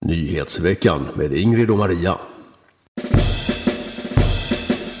Nyhetsveckan med Ingrid och Maria.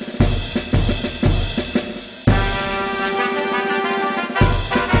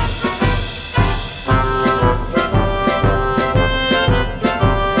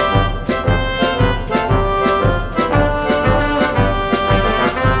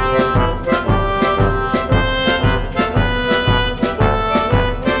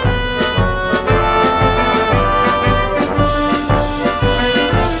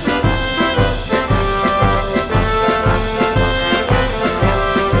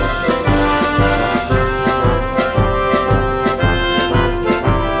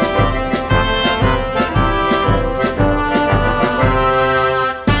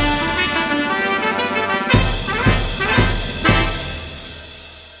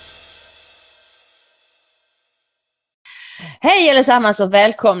 Hej allesammans och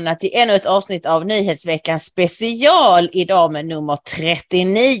välkomna till ännu ett avsnitt av Nyhetsveckan special idag med nummer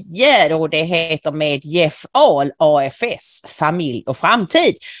 39 och det heter Med Jeff Ahl, AFS, Familj och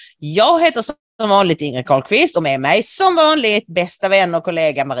framtid. Jag heter som vanligt Ingrid Karlqvist och med mig som vanligt bästa vän och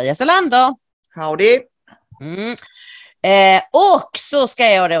kollega Maria Salander. Howdy! Och så ska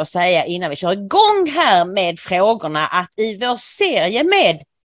jag då säga innan vi kör igång här med frågorna att i vår serie med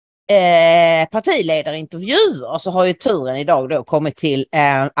partiledarintervjuer så har ju turen idag då kommit till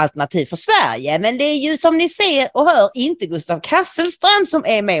Alternativ för Sverige, men det är ju som ni ser och hör inte Gustav Kasselstrand som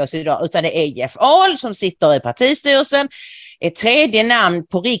är med oss idag utan det är Jeff Ahl som sitter i partistyrelsen, är tredje namn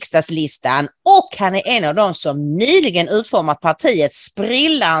på riksdagslistan och han är en av dem som nyligen utformat partiets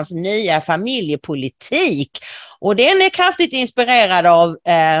sprillans nya familjepolitik och den är kraftigt inspirerad av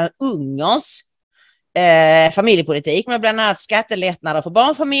Ungerns familjepolitik med bland annat skattelättnader för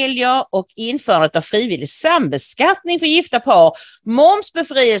barnfamiljer och införandet av frivillig sambeskattning för gifta par,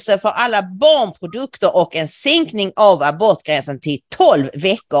 momsbefrielse för alla barnprodukter och en sänkning av abortgränsen till 12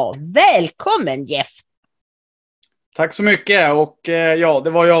 veckor. Välkommen Jeff! Tack så mycket och ja, det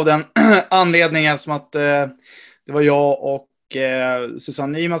var ju av den anledningen som att det var jag och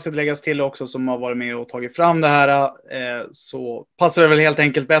Susanne Nyman ska läggas till också som har varit med och tagit fram det här, så passar det väl helt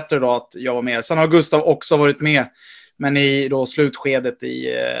enkelt bättre då att jag var med. Sen har Gustav också varit med, men i då slutskedet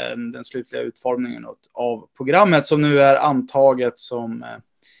i den slutliga utformningen av programmet som nu är antaget som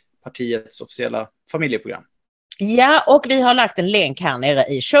partiets officiella familjeprogram. Ja, och vi har lagt en länk här nere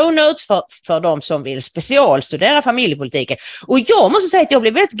i show notes för de som vill specialstudera familjepolitiken. Och jag måste säga att jag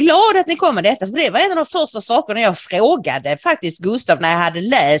blev väldigt glad att ni kom med detta, för det var en av de första sakerna jag frågade faktiskt Gustav när jag hade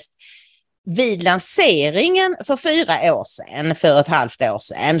läst vid lanseringen för 4 år sedan, för ett halvt år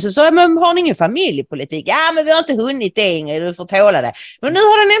sedan. Så sa jag, men har ni ingen familjepolitik? Ja, men vi har inte hunnit det Ingrid, du får tåla det. Men nu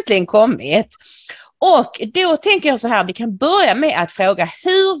har den äntligen kommit. Och då tänker jag så här, vi kan börja med att fråga,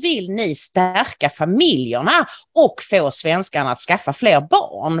 hur vill ni stärka familjerna och få svenskarna att skaffa fler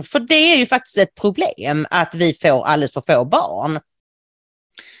barn? För det är ju faktiskt ett problem att vi får alldeles för få barn.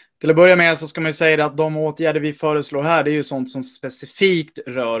 Till att börja med så ska man ju säga att de åtgärder vi föreslår här, det är ju sånt som specifikt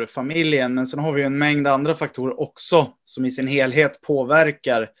rör familjen. Men sen har vi ju en mängd andra faktorer också som i sin helhet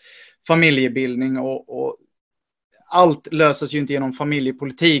påverkar familjebildning. Och allt löses ju inte genom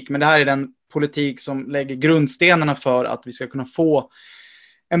familjepolitik, men det här är den politik som lägger grundstenarna för att vi ska kunna få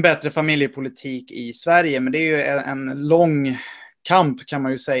en bättre familjepolitik i Sverige. Men det är ju en lång kamp kan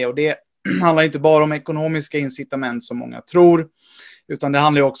man ju säga, och det handlar inte bara om ekonomiska incitament som många tror, utan det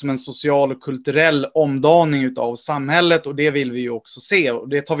handlar ju också om en social och kulturell omdaning av samhället, och det vill vi ju också se, och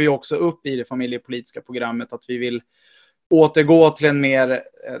det tar vi också upp i det familjepolitiska programmet, att vi vill återgå till en mer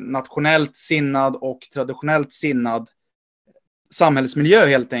nationellt sinnad och traditionellt sinnad samhällsmiljö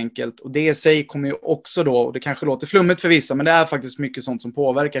helt enkelt. Och det i sig kommer ju också då, och det kanske låter flummigt för vissa, men det är faktiskt mycket sånt som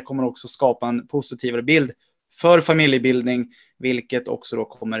påverkar, kommer också skapa en positivare bild för familjebildning, vilket också då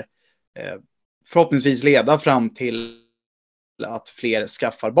kommer förhoppningsvis leda fram till att fler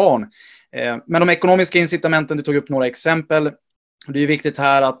skaffar barn. Men de ekonomiska incitamenten, du tog upp några exempel. Det är ju viktigt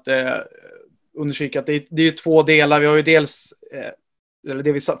här att undersöka att det är ju två delar. Vi har ju dels, eller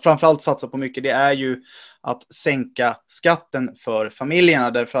det vi framförallt satsar på mycket, det är ju att sänka skatten för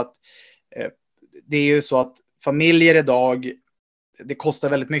familjerna. Därför att det är ju så att familjer idag, det kostar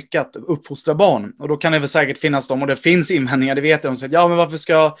väldigt mycket att uppfostra barn. Och då kan det väl säkert finnas dem, och det finns invändningar, det vet jag. De säger, ja men varför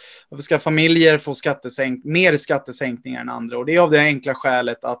ska familjer få mer skattesänkningar än andra? Och det är av det enkla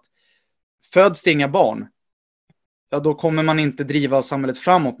skälet att föds det inga barn, ja då kommer man inte driva samhället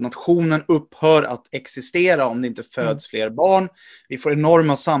framåt. Nationen upphör att existera om det inte föds fler barn. Vi får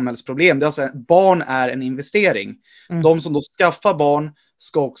enorma samhällsproblem. Det är alltså, barn är en investering. De som då skaffar barn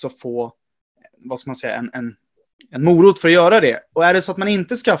ska också få, vad ska man säga, en morot för att göra det. Och är det så att man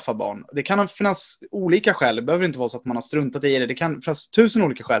inte skaffar barn, det kan finnas olika skäl. Det behöver inte vara så att man har struntat i det. Det kan finnas 1000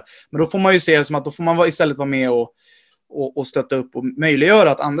 olika skäl. Men då får man ju se det som att då får man istället vara med och stötta upp och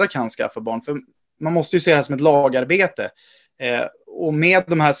möjliggöra att andra kan skaffa barn. För man måste ju se det här som ett lagarbete. Och med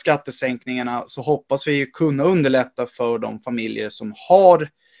de här skattesänkningarna så hoppas vi kunna underlätta för de familjer som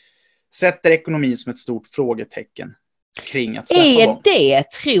sätter ekonomin som ett stort frågetecken kring att skaffa barn. Är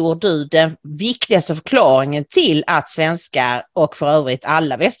det, tror du, den viktigaste förklaringen till att svenskar och för övrigt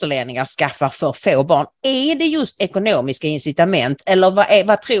alla västerlänningar skaffar för få barn? Är det just ekonomiska incitament eller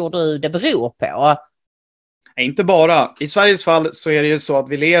vad tror du det beror på? Nej, inte bara. I Sveriges fall så är det ju så att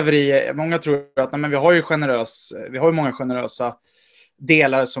vi lever i, många tror att vi har ju många generösa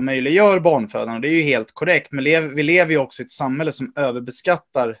delar som möjliggör barnfödan, och det är ju helt korrekt, men vi lever ju också i ett samhälle som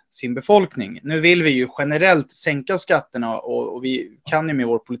överbeskattar sin befolkning. Nu vill vi ju generellt sänka skatterna och vi kan ju med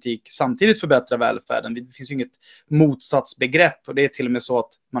vår politik samtidigt förbättra välfärden. Det finns ju inget motsatsbegrepp, och det är till och med så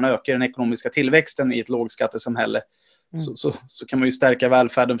att man ökar den ekonomiska tillväxten i ett lågskattesamhälle. Så kan man ju stärka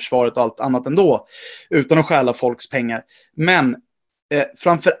välfärden, försvaret och allt annat ändå utan att stjäla folks pengar. Men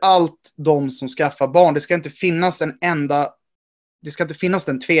framför allt de som skaffar barn, det ska inte finnas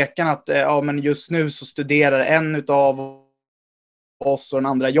den tvekan att men just nu så studerar en utav oss och den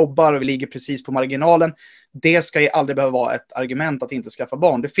andra jobbar och vi ligger precis på marginalen. Det ska ju aldrig behöva vara ett argument att inte skaffa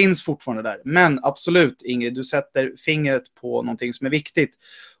barn. Det finns fortfarande där. Men absolut, Ingrid, du sätter fingret på någonting som är viktigt.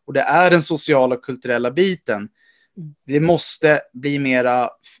 Och det är den sociala och kulturella biten. Det måste bli mera,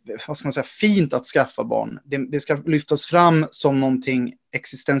 fint att skaffa barn. Det ska lyftas fram som någonting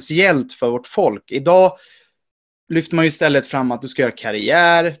existentiellt för vårt folk. Idag lyfter man ju istället fram att du ska göra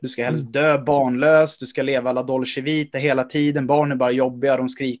karriär, du ska helst dö barnlös, du ska leva alla dolce vita hela tiden, barn är bara jobbiga, de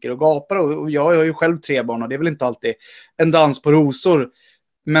skriker och gapar, och jag har ju själv 3 barn och det är väl inte alltid en dans på rosor,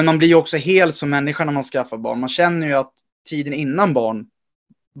 men man blir ju också hel som människa när man skaffar barn. Man känner ju att tiden innan barn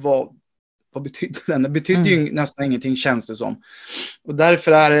vad betydde den? Det betydde ju nästan ingenting, känns det som. Och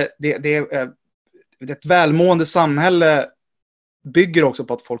därför är det ett välmående samhälle bygger också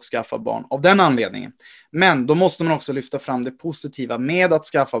på att folk skaffar barn av den anledningen. Men då måste man också lyfta fram det positiva med att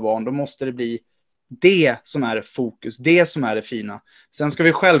skaffa barn. Då måste det bli det som är fokus, det som är det fina. Sen ska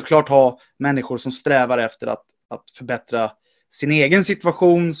vi självklart ha människor som strävar efter att förbättra sin egen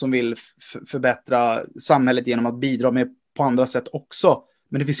situation, som vill förbättra samhället genom att bidra med på andra sätt också.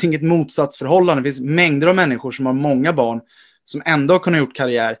 Men det finns inget motsatsförhållande. Det finns mängder av människor som har många barn som ändå har kunnat gjort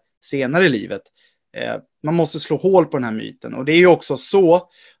karriär senare i livet. Man måste slå hål på den här myten. Och det är ju också så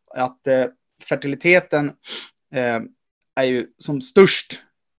att fertiliteten är ju som störst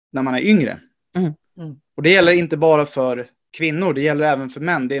när man är yngre. Och det gäller inte bara för kvinnor, det gäller även för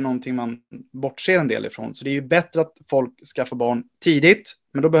män. Det är någonting man bortser en del ifrån. Så det är ju bättre att folk skaffar barn tidigt,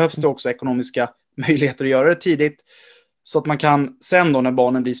 men då behövs det också ekonomiska möjligheter att göra det tidigt. Så att man kan sen då när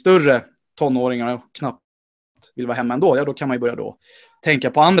barnen blir större, tonåringar och knappt vill vara hemma ändå, då kan man ju börja då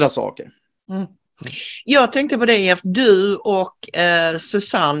tänka på andra saker. Jag tänkte på det, du och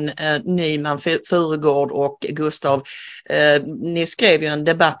Susanne Nyman Furugård och Gustav, ni skrev ju en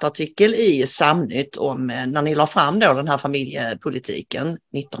debattartikel i Samnytt om när ni la fram då den här familjepolitiken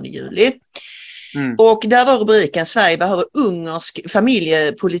 19 juli. Och där var rubriken Sverige behöver ungersk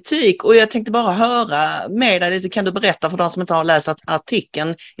familjepolitik, och jag tänkte bara höra med dig lite, kan du berätta för de som inte har läst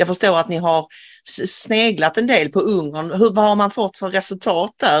artikeln? Jag förstår att ni har sneglat en del på Ungern. Vad har man fått för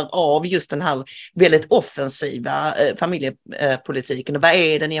resultat där av just den här väldigt offensiva familjepolitiken, och vad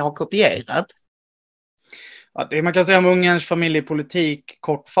är det ni har kopierat? Ja, det man kan säga om Ungerns familjepolitik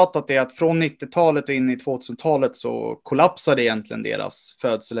kortfattat är att från 90-talet och in i 2000-talet så kollapsade egentligen deras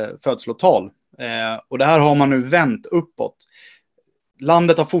födslotal. Och det här har man nu vänt uppåt.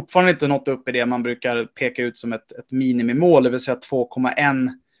 Landet har fortfarande inte nått upp i det man brukar peka ut som ett minimimål, det vill säga 2,1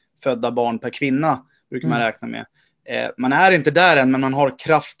 födda barn per kvinna brukar man räkna med. Man är inte där än, men man har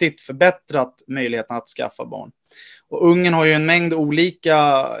kraftigt förbättrat möjligheten att skaffa barn. Och Ungern har ju en mängd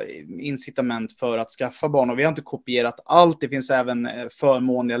olika incitament för att skaffa barn, och vi har inte kopierat allt. Det finns även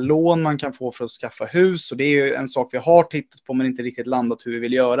förmånliga lån man kan få för att skaffa hus, och det är ju en sak vi har tittat på men inte riktigt landat hur vi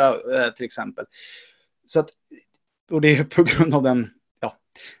vill göra till exempel. Så att, och det är på grund av den,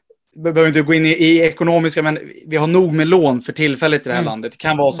 vi behöver inte gå in i ekonomiska, men vi har nog med lån för tillfället i det här landet. Det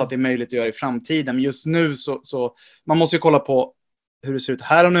kan vara så att det är möjligt att göra i framtiden, men just nu så man måste ju kolla på hur det ser ut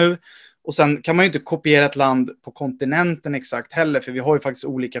här och nu. Och sen kan man ju inte kopiera ett land på kontinenten exakt heller, för vi har ju faktiskt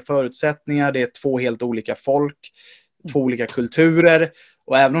olika förutsättningar. Det är 2 helt olika folk, 2 olika kulturer.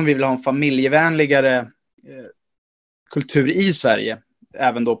 Och även om vi vill ha en familjevänligare kultur i Sverige,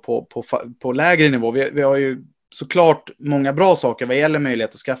 även då på lägre nivå. Vi har ju såklart många bra saker vad gäller möjlighet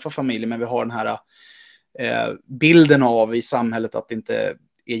att skaffa familj, men vi har den här bilden av i samhället att det inte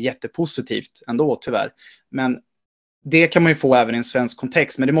är jättepositivt ändå, tyvärr. Men det kan man ju få även i en svensk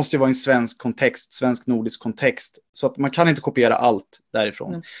kontext, men det måste ju vara i en svensk kontext, svensk nordisk kontext, så att man kan inte kopiera allt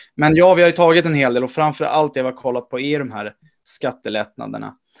därifrån. Men ja, vi har ju tagit en hel del, och framför allt det vi har kollat på är de här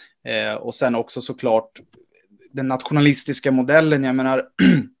skattelättnaderna. Och sen också såklart den nationalistiska modellen. Jag menar,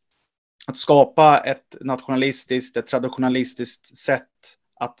 att skapa ett nationalistiskt, ett traditionalistiskt sätt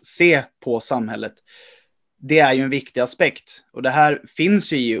att se på samhället, det är ju en viktig aspekt. Och det här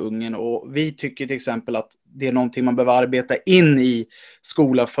finns ju i Ungern, och vi tycker till exempel att det är någonting man behöver arbeta in i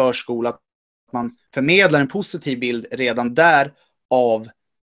skola, förskola. Att man förmedlar en positiv bild redan där av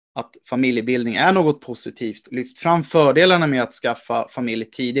att familjebildning är något positivt. Lyft fram fördelarna med att skaffa familj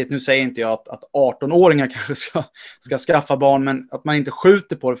tidigt. Nu säger inte jag att 18-åringar kanske ska skaffa barn, men att man inte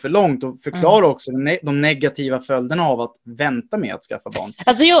skjuter på det för långt, och förklara också de negativa följderna av att vänta med att skaffa barn.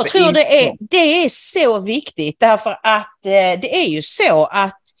 Alltså jag tror det är så viktigt, därför att det är ju så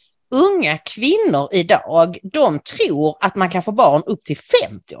att unga kvinnor idag, de tror att man kan få barn upp till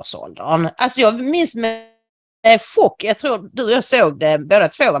 50-årsåldern. Alltså jag minns med chock, jag tror du och jag såg det båda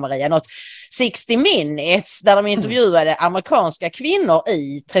två, Maria, något 60 Minutes där de intervjuade amerikanska kvinnor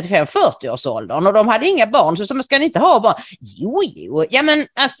i 35-40-årsåldern, och de hade inga barn, så man ska inte ha barn. Jo, ja men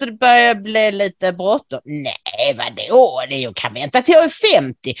alltså det börjar bli lite bråttom. Nej, vadå? Det kan vänta till jag är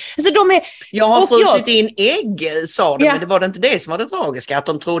 50. Alltså jag har frusit in ägg, sa de, men det var inte det som var det tragiska, att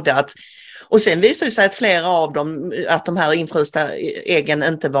de trodde att. Och sen visade det sig att flera av dem, att de här infrusta äggen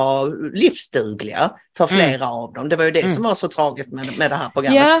inte var livsdugliga för flera av dem. Det var ju det som var så tragiskt med det här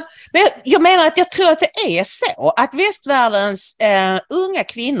programmet. Ja, men jag menar att jag tror att det är så att västvärldens unga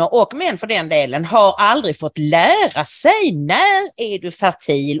kvinnor och män för den delen har aldrig fått lära sig när är du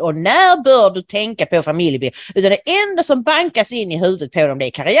fertil och när bör du tänka på familjebild. Utan det enda som bankas in i huvudet på dem, det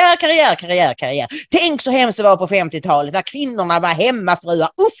är karriär. Tänk så hemskt det var på 50-talet när kvinnorna var hemmafruar.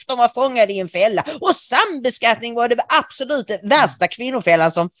 Uff, de var fångade i en fälla. Och sambeskattning var det absolut det värsta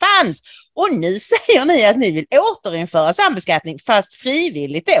kvinnofällan som fanns. Och nu säger ni att ni vill återinföra sambeskattning, fast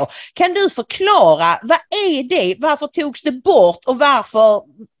frivilligt då. Kan du förklara, vad är det? Varför togs det bort och varför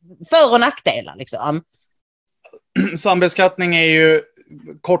för- och nackdelar liksom? Sambeskattning är ju,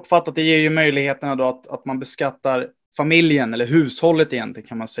 kortfattat, det ger ju möjligheterna då att man beskattar familjen eller hushållet egentligen,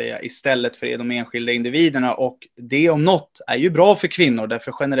 kan man säga, istället för de enskilda individerna. Och det om något är ju bra för kvinnor,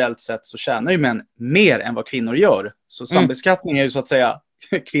 därför generellt sett så tjänar ju män mer än vad kvinnor gör. Så sambeskattning är ju så att säga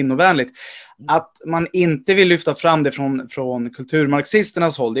kvinnovänligt. Att man inte vill lyfta fram det från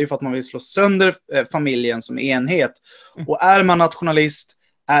kulturmarxisternas håll, det är ju för att man vill slå sönder familjen som enhet. Och är man nationalist,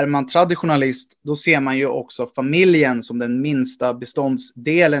 är man traditionalist, då ser man ju också familjen som den minsta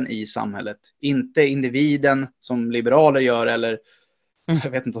beståndsdelen i samhället. Inte individen som liberaler gör, eller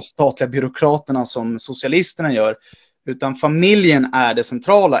jag vet inte, de statliga byråkraterna som socialisterna gör. Utan familjen är det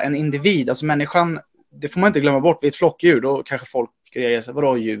centrala, en individ. Alltså människan, det får man inte glömma bort, vi är ett flockdjur. Då kanske folk grejer sig,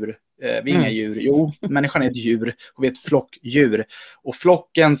 vadå djur? Vi är inga djur. Jo, människan är ett djur och vi är ett flockdjur. Och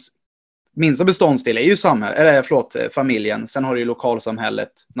flockens minsta beståndsdel är ju familjen. Sen har du ju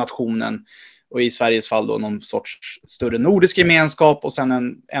lokalsamhället, nationen, och i Sveriges fall då någon sorts större nordisk gemenskap och sen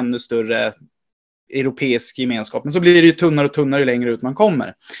en ännu större europeisk gemenskap. Men så blir det ju tunnare och tunnare ju längre ut man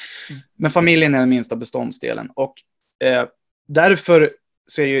kommer. Men familjen är den minsta beståndsdelen. Och därför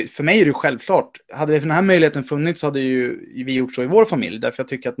så är det ju, för mig är det självklart, hade den här möjligheten funnits så hade ju vi gjort så i vår familj. Därför jag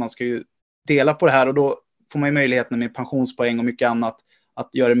tycker att man ska ju dela på det här, och då får man ju möjligheten med pensionspoäng och mycket annat att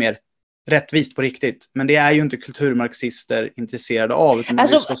göra det mer rättvist på riktigt. Men det är ju inte kulturmarxister intresserade av. Utan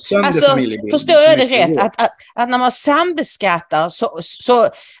alltså förstår jag det rätt? Att när man sambeskattar så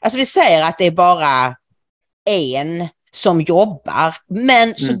alltså vi säger att det är bara en som jobbar,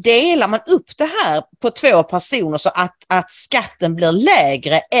 men så delar man upp det här på två personer så att skatten blir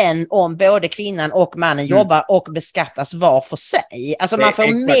lägre än om både kvinnan och mannen jobbar och beskattas var för sig. Alltså man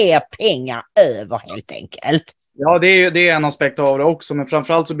får mer pengar över helt enkelt. Ja, det är en aspekt av det också, men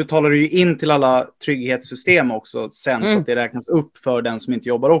framförallt så betalar du ju in till alla trygghetssystem också sen, så att det räknas upp för den som inte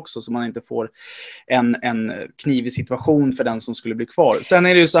jobbar också, så man inte får en knivig situation för den som skulle bli kvar. Sen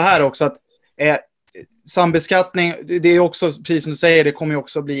är det ju så här också att sambeskattning, det är också, precis som du säger, det kommer ju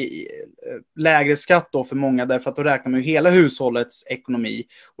också bli lägre skatt då för många, därför att då räknar man ju hela hushållets ekonomi.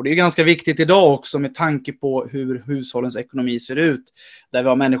 Och det är ganska viktigt idag också med tanke på hur hushållens ekonomi ser ut, där vi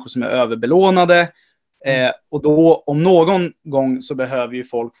har människor som är överbelånade. Och då om någon gång så behöver ju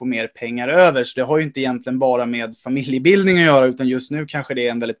folk få mer pengar över, så det har ju inte egentligen bara med familjebildning att göra, utan just nu kanske det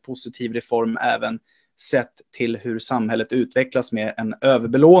är en väldigt positiv reform även sett till hur samhället utvecklas med en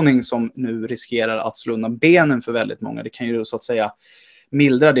överbelåning som nu riskerar att slå undan benen för väldigt många. Det kan ju så att säga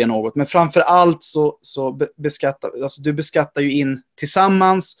mildrar det något. Men framför allt så du beskattar ju in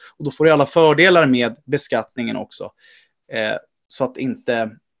tillsammans, och då får du alla fördelar med beskattningen också. Så att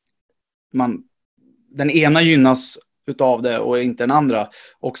inte den ena gynnas utav det och inte den andra.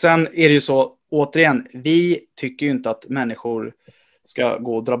 Och sen är det ju så, återigen, vi tycker ju inte att människor ska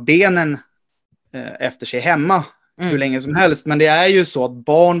gå och dra benen efter sig hemma hur länge som helst. Men det är ju så att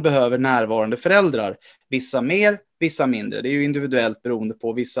barn behöver närvarande föräldrar. Vissa mer, vissa mindre. Det är ju individuellt beroende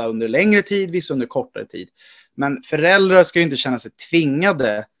på, vissa under längre tid, vissa under kortare tid. Men föräldrar ska ju inte känna sig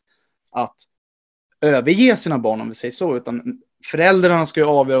tvingade att överge sina barn, om vi säger så, utan föräldrarna ska ju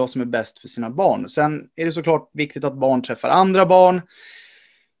avgöra vad som är bäst för sina barn. Sen är det såklart viktigt att barn träffar andra barn.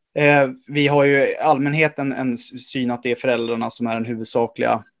 Vi har ju i allmänhet en syn att det är föräldrarna som är den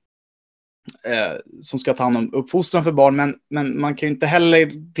huvudsakliga som ska ta hand om uppfostran för barn, men man kan ju inte heller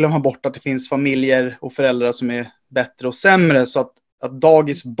glömma bort att det finns familjer och föräldrar som är bättre och sämre, så att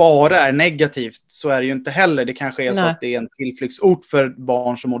dagis bara är negativt, så är det ju inte heller. Det kanske är så att det är en tillflyktsort för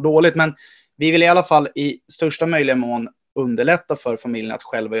barn som mår dåligt, men vi vill i alla fall i största möjliga mån underlätta för familjen att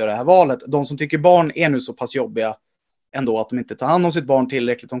själva göra det här valet. De som tycker barn är nu så pass jobbiga ändå att de inte tar hand om sitt barn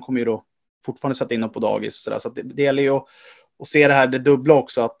tillräckligt, de kommer ju då fortfarande sätta in dem på dagis och sådär. Så att det gäller ju att se det här, det dubbla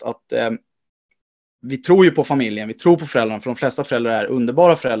också, att vi tror ju på familjen, vi tror på föräldrarna, för de flesta föräldrar är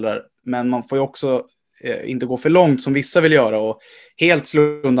underbara föräldrar, men man får ju också inte gå för långt som vissa vill göra och helt slå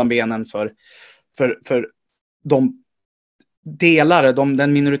undan benen för de delar,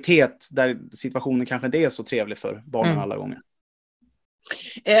 den minoritet där situationen kanske inte är så trevlig för barnen alla gånger.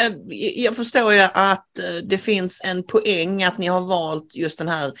 Jag förstår ju att det finns en poäng att ni har valt just den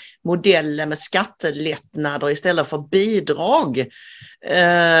här modellen med skattelättnader istället för bidrag.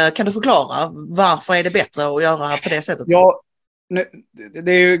 Kan du förklara varför är det bättre att göra på det sättet? Ja,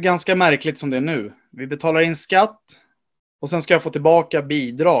 det är ju ganska märkligt som det är nu. Vi betalar in skatt och sen ska jag få tillbaka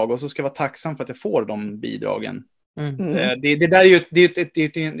bidrag och så ska jag vara tacksam för att jag får de bidragen. Det där är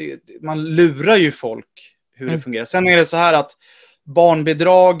ju man lurar ju folk hur det fungerar. Sen är det så här att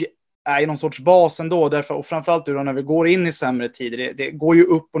barnbidrag är någon sorts bas ändå, därför, och framförallt då när vi går in i sämre tider, det går ju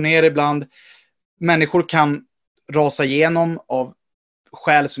upp och ner ibland. Människor kan rasa igenom av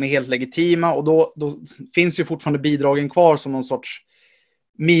skäl som är helt legitima, och då finns ju fortfarande bidragen kvar som någon sorts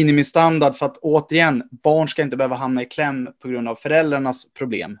minimistandard, för att återigen, barn ska inte behöva hamna i kläm på grund av föräldrarnas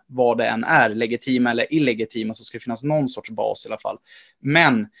problem, vad det än är, legitima eller illegitima, så ska det finnas någon sorts bas i alla fall.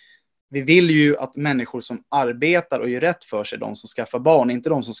 Men vi vill ju att människor som arbetar och gör rätt för sig, de som skaffar barn, inte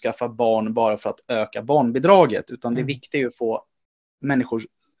de som skaffar barn bara för att öka barnbidraget, utan det viktiga är att få människor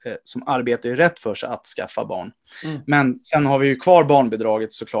som arbetar och gör rätt för sig att skaffa barn. Men sen har vi ju kvar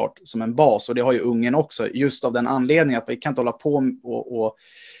barnbidraget såklart som en bas, och det har ju ungen också, just av den anledningen att vi kan inte hålla på och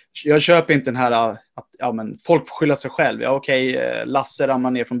jag köper inte den här att men folk får skylla sig själv. Lasse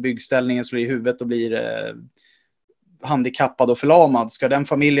ramlar ner från byggställningen, slår i huvudet och blir handikappad och förlamad. Ska den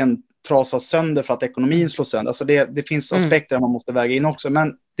familjen trasas sönder för att ekonomin slås sönder? Alltså det finns aspekter man måste väga in också.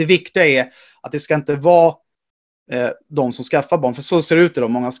 Men det viktiga är att det ska inte vara de som skaffar barn. För så ser det ut idag.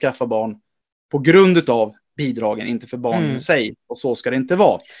 Många skaffar barn på grund av bidragen, inte för barnen i sig. Och så ska det inte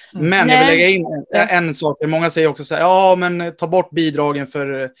vara. Men jag vill lägga in en sak. Många säger också så här, men ta bort bidragen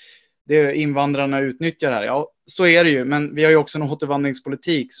för det invandrarna utnyttjar här. Ja, så är det ju. Men vi har ju också en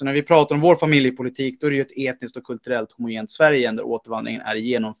återvandringspolitik. Så när vi pratar om vår familjepolitik, då är det ju ett etniskt och kulturellt homogent Sverige där återvandringen är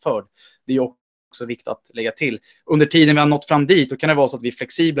genomförd. Det är ju också viktigt att lägga till. Under tiden vi har nått fram dit, då kan det vara så att vi är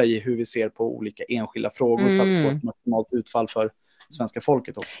flexibla i hur vi ser på olika enskilda frågor för att få ett maximalt utfall för svenska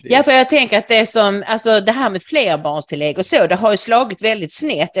folket också. Ja, för jag tänker att det här med flerbarnstillägg och så, det har ju slagit väldigt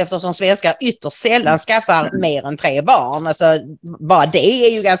snett eftersom svenskar ytterst sällan skaffar mer än 3 barn. Alltså, bara det är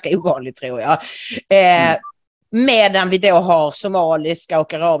ju ganska ovanligt, tror jag. Medan vi då har somaliska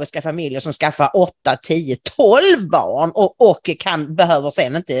och arabiska familjer som skaffar 8, 10, 12 barn och behöver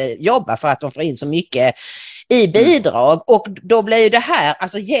sen inte jobba för att de får in så mycket i bidrag. Och då blir ju det här,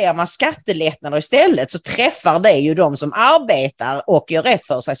 alltså ger man skattelättnader istället så träffar det ju de som arbetar och gör rätt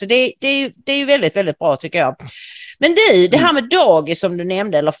för sig. Så det är ju väldigt, väldigt bra, tycker jag. Men det här med dagis som du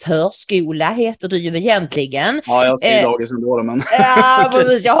nämnde, eller förskola heter det ju egentligen. Ja, jag säger dagis ändå, men... Ja,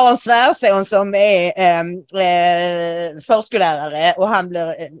 precis. Jag har en svärson som är förskollärare, och han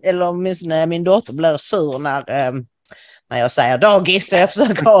blir, eller åtminstone min dotter blir sur när jag säger dagis, så jag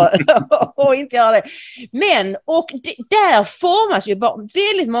försöker och inte göra det. Men, där formas ju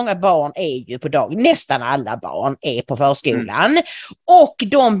väldigt många barn är ju på dagis. Nästan alla barn är på förskolan. Och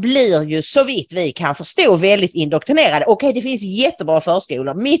de blir ju, så vitt vi kan förstå, väldigt indoktrinerade. Okej, det finns jättebra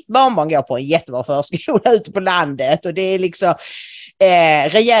förskolor. Mitt barnbarn går på en jättebra förskola ute på landet, och det är liksom...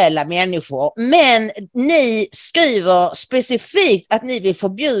 rejäla människor. Men ni skriver specifikt att ni vill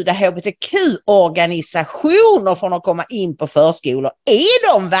förbjuda hbtq-organisationer från att komma in på förskolor.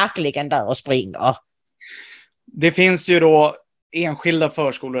 Är de verkligen där och springer? Det finns ju då enskilda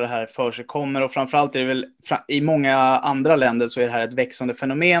förskolor det här förekommer, och framförallt är det väl i många andra länder så är det här ett växande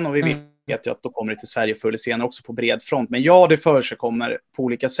fenomen, och vi vet ju att då kommer det till Sverige förr eller senare också på bred front. Men ja, det förekommer på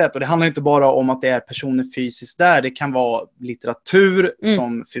olika sätt, och det handlar inte bara om att det är personer fysiskt där. Det kan vara litteratur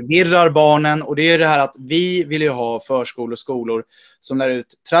som förvirrar barnen, och det är det här att vi vill ju ha förskolor och skolor som lär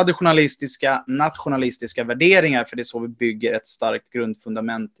ut traditionalistiska, nationalistiska värderingar, för det är så vi bygger ett starkt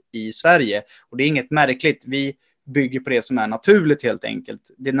grundfundament i Sverige. Och det är inget märkligt, vi bygger på det som är naturligt helt enkelt.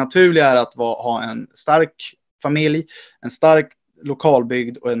 Det naturliga är att ha en stark familj, en stark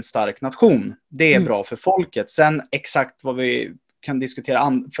lokalbygd och en stark nation. Det är bra för folket. Sen exakt vad vi kan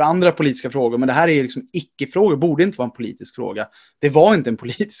diskutera för andra politiska frågor, men det här är liksom icke-frågor, borde inte vara en politisk fråga. Det var inte en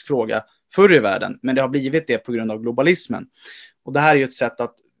politisk fråga förr i världen, men det har blivit det på grund av globalismen. Och det här är ju ett sätt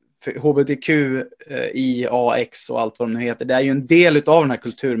att HBTQ, AFS och allt vad de nu heter, det är ju en del av den här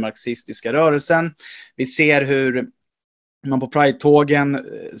kulturmarxistiska rörelsen. Vi ser hur man på Pride-tågen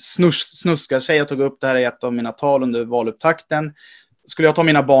snuskar sig. Jag tog upp det här i ett av mina tal under valupptakten. Skulle jag ta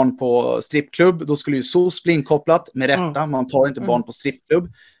mina barn på strippklubb, då skulle ju SOS bli inkopplat med rätta. Man tar inte barn på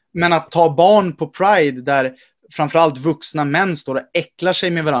strippklubb. Men att ta barn på Pride där framförallt vuxna män står och äcklar sig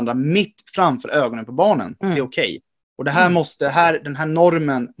med varandra mitt framför ögonen på barnen, det är okej. Och det här den här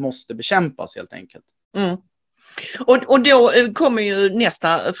normen måste bekämpas helt enkelt. Och då kommer ju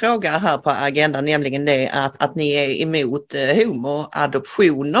nästa fråga här på agendan, nämligen det att ni är emot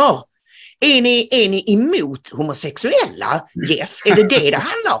homoadoptioner. Är ni emot homosexuella, Jeff? Är det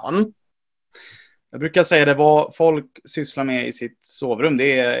handlar om? Jag brukar säga det, vad folk sysslar med i sitt sovrum,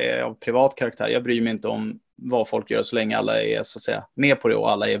 det är av privat karaktär. Jag bryr mig inte om vad folk gör så länge alla är så att säga med på det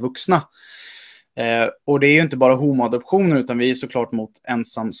och alla är vuxna. Och det är ju inte bara homoadoptioner, utan vi är såklart mot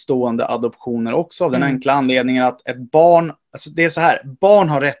ensamstående adoptioner också, av den enkla anledningen att ett barn, alltså det är så här, barn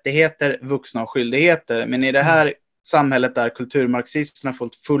har rättigheter, vuxna har skyldigheter, men i det här samhället där kulturmarxisterna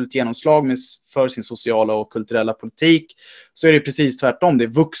fått fullt genomslag för sin sociala och kulturella politik, så är det precis tvärtom. Det är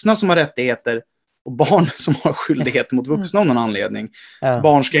vuxna som har rättigheter och barn som har skyldigheter mot vuxna av någon anledning.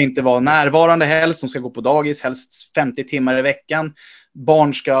 Barn ska inte vara närvarande helst, de ska gå på dagis helst 50 timmar i veckan.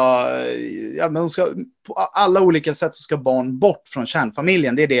 Barn ska, på alla olika sätt så ska barn bort från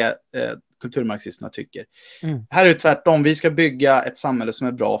kärnfamiljen. Det är det kulturmarxisterna tycker. Här är det tvärtom. Vi ska bygga ett samhälle som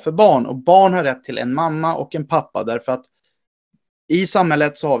är bra för barn. Och barn har rätt till en mamma och en pappa, därför att i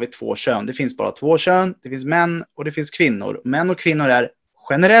samhället så har vi 2 kön. Det finns bara 2 kön. Det finns män och det finns kvinnor. Män och kvinnor är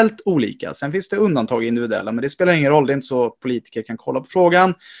generellt olika. Sen finns det undantag individuella, men det spelar ingen roll. Det är inte så politiker kan kolla på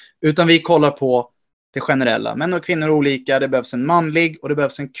frågan, utan vi kollar på det generella. Män och kvinnor är olika. Det behövs en manlig och det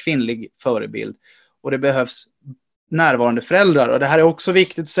behövs en kvinnlig förebild. Och det behövs närvarande föräldrar. Och det här är också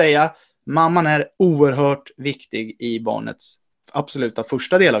viktigt att säga. Mamman är oerhört viktig i barnets absoluta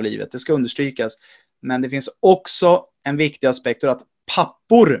första del av livet. Det ska understrykas. Men det finns också en viktig aspekt att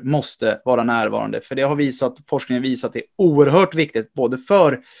pappor måste vara närvarande. För det har forskningen visat att det är oerhört viktigt både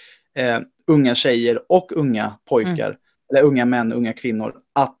för unga tjejer och unga pojkar. Eller unga män, unga kvinnor,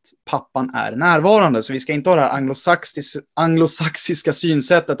 att pappan är närvarande. Så vi ska inte ha det här anglosaxiska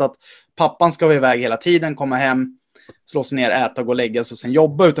synsättet att pappan ska vara iväg hela tiden, komma hem, slå sig ner, äta, gå och lägga sig och sen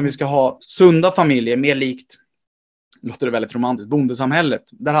jobba. Utan vi ska ha sunda familjer, mer likt, låter det väldigt romantiskt, bondesamhället.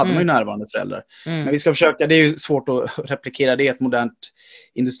 Där hade man ju närvarande föräldrar. Men vi ska försöka, det är ju svårt att replikera det i ett modernt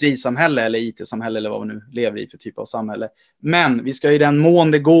industrisamhälle eller IT-samhälle eller vad vi nu lever i för typ av samhälle. Men vi ska i den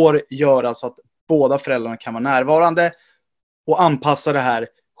mån det går göra så att båda föräldrarna kan vara närvarande och anpassa det här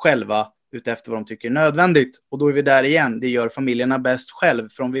själva utefter vad de tycker är nödvändigt. Och då är vi där igen. Det gör familjerna bäst själv.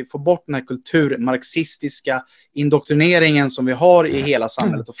 För om vi får bort den här kulturmarxistiska indoktrineringen som vi har i hela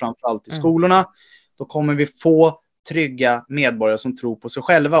samhället och framförallt i skolorna, då kommer vi få trygga medborgare som tror på sig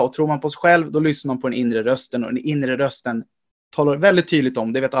själva. Och tror man på sig själv, då lyssnar man på den inre rösten. Och den inre rösten talar väldigt tydligt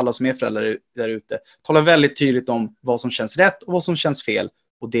om, det vet alla som är föräldrar där ute, talar väldigt tydligt om vad som känns rätt och vad som känns fel.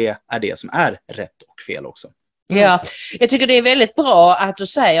 Och det är det som är rätt och fel också. Ja, jag tycker det är väldigt bra att du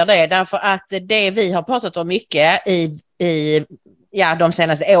säger det, därför att det vi har pratat om mycket i de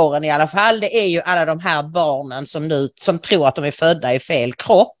senaste åren i alla fall, det är ju alla de här barnen som tror att de är födda i fel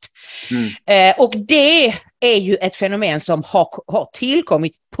kropp. Och det är ju ett fenomen som har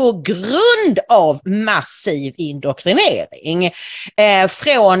tillkommit på grund av massiv indoktrinering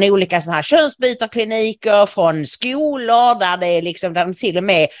från olika så här könsbytarkliniker, från skolor där det är liksom, där de till och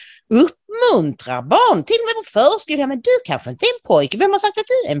med uppmuntrar barn, till och med på förskolan, men du kanske inte är en pojke, vem har sagt att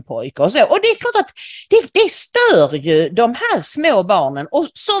du är en pojke och så. Och det är klart att det stör ju de här små barnen och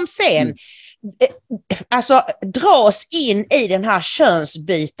som sen alltså dras in i den här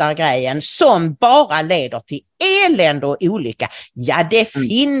könsbytargrejen som bara leder till elände och olycka. Ja, det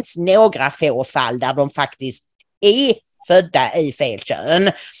finns några få fall där de faktiskt är födda i fel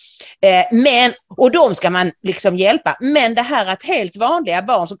kön. Och de ska man liksom hjälpa. Men det här att helt vanliga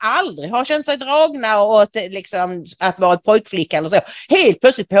barn som aldrig har känt sig dragna åt liksom, att vara ett pojkflicka eller så, helt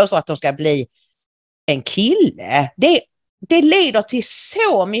plötsligt påstår att de ska bli en kille. Det leder till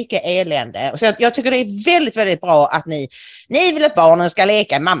så mycket elände. Så jag tycker det är väldigt, väldigt bra att ni vill att barnen ska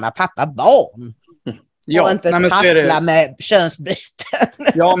leka mamma, pappa, barn. Ja, och inte trassla med könsbyten.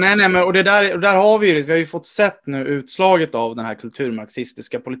 Ja, men och det där har vi har ju fått sett nu utslaget av den här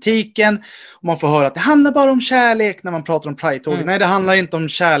kulturmarxistiska politiken. Och man får höra att det handlar bara om kärlek när man pratar om Pride-tåget. Nej, det handlar inte om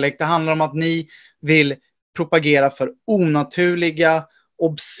kärlek. Det handlar om att ni vill propagera för onaturliga,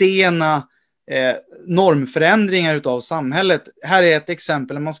 obscena normförändringar utav samhället. Här är ett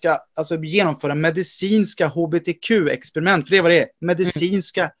exempel. Man ska alltså genomföra medicinska hbtq-experiment. För det är vad det är.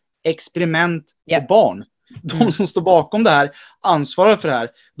 Medicinska experiment på barn. De som står bakom det här, ansvarar för det här,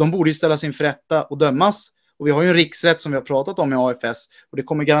 de borde ju ställas inför rätta och dömas. Och vi har ju en riksrätt som vi har pratat om i AFS. Och det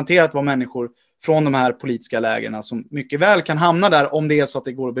kommer garanterat vara människor från de här politiska lägren som mycket väl kan hamna där om det är så att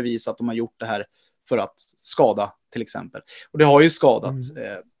det går att bevisa att de har gjort det här för att skada till exempel. Och det har ju skadat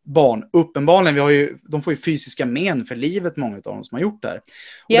barn. Uppenbarligen, de får ju fysiska men för livet, många av dem som har gjort det här. Och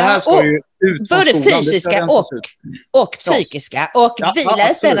det här ska ju ut från både skolan. Fysiska och psykiska. Och vi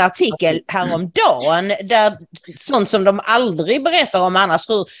läste en artikel häromdagen där sånt som de aldrig berättar om annars,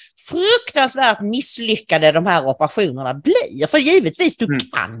 hur fruktansvärt misslyckade de här operationerna blir. För givetvis, du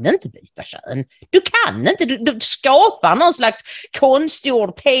kan inte byta kön. Du kan inte. Du skapar någon slags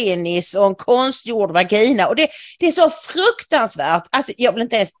konstgjord penis och en konstgjord vagina. Och det är så fruktansvärt. Alltså, jag vill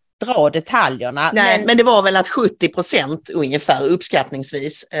inte ens dra detaljerna. Nej, men det var väl att 70% ungefär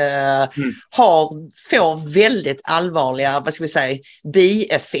uppskattningsvis får väldigt allvarliga, vad ska vi säga,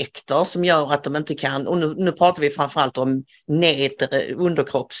 bieffekter som gör att de inte kan, och nu pratar vi framförallt om nedre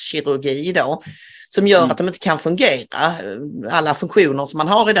underkroppskirurgi då, som gör att de inte kan fungera. Alla funktioner som man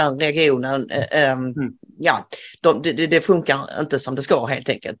har i den regionen, det funkar inte som det ska helt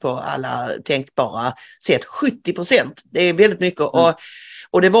enkelt på alla tänkbara sätt. 70%, det är väldigt mycket.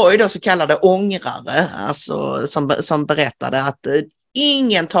 Och det var ju då så kallade ångrare, alltså, som berättade att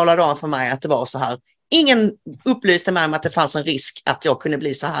ingen talade om för mig att det var så här. Ingen upplyste mig om att det fanns en risk att jag kunde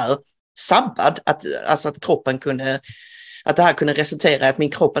bli så här sabbad, att kroppen kunde, att det här kunde resultera i att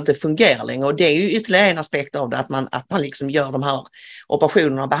min kropp inte fungerar längre. Och det är ju ytterligare en aspekt av det, att man liksom gör de här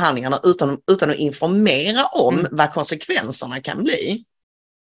operationerna och behandlingarna utan att informera om vad konsekvenserna kan bli.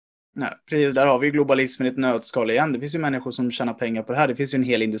 Nej, precis, där har vi globalismen i ett nötskal igen. Det finns ju människor som tjänar pengar på det här. Det finns ju en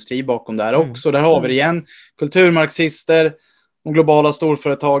hel industri bakom det här också. Där har vi det igen. Kulturmarxister, de globala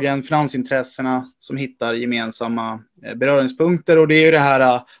storföretagen, finansintressena som hittar gemensamma beröringspunkter. Och det är ju det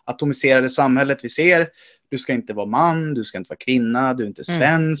här atomiserade samhället vi ser. Du ska inte vara man, du ska inte vara kvinna, du är inte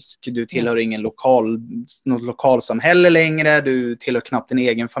svensk, du tillhör ingen något lokalsamhälle längre, du tillhör knappt din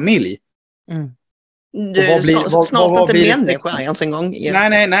egen familj. Du är snart inte människa ens en gång.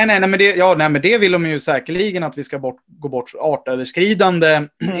 Nej, men det vill de ju säkerligen, att vi ska gå bort. Artöverskridande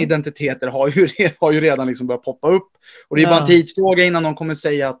identiteter har ju redan liksom börjat poppa upp. Och det är bara en tidsfråga innan de kommer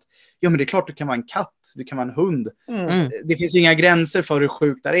säga att ja, men det är klart du kan vara en katt, du kan vara en hund. Det finns ju inga gränser för hur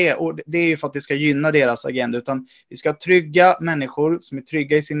sjukt det är. Och det är ju för att det ska gynna deras agenda. Utan vi ska trygga människor som är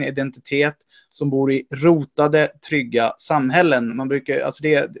trygga i sin identitet, som bor i rotade, trygga samhällen. Man brukar, alltså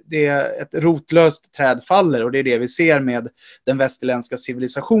det är ett rotlöst träd faller, och det är det vi ser med den västerländska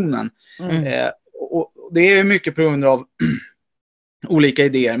civilisationen. Och det är mycket på grund av olika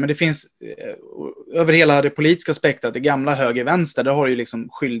idéer, men det finns över hela det politiska spektrat, det gamla höger-vänster, där har ju liksom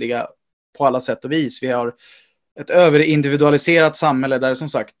skyldiga på alla sätt och vis. Vi har ett överindividualiserat samhälle där som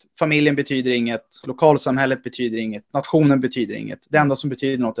sagt familjen betyder inget, lokalsamhället betyder inget, nationen betyder inget. Det enda som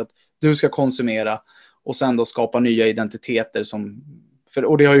betyder något är att du ska konsumera och sen då skapa nya identiteter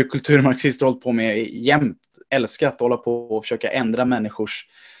och det har ju kulturmarxister hållit på med jämt, älskat att hålla på och försöka ändra människors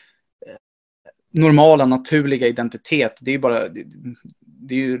normala, naturliga identitet. Det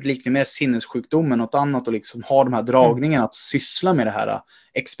är ju liknande med sinnessjukdomen, något annat, och liksom ha de här dragningarna att syssla med det här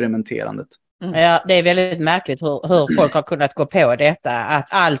experimenterandet. Ja, det är väldigt märkligt hur folk har kunnat gå på detta, att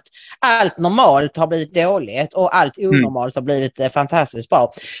allt normalt har blivit dåligt och allt onormalt har blivit fantastiskt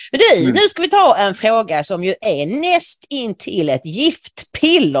bra. Nu ska vi ta en fråga som ju är näst intill ett giftpiller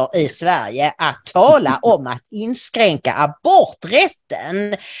p-piller i Sverige att tala om att inskränka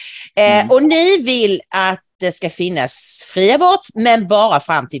aborträtten. Och ni vill att det ska finnas fri abort, men bara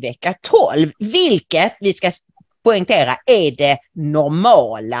fram till vecka 12, vilket vi ska poängtera är det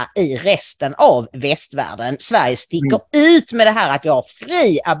normala i resten av västvärlden. Sverige sticker ut med det här att vi har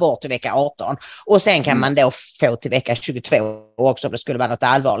fri abort till vecka 18 och sen kan man då få till vecka 22 också om det skulle vara något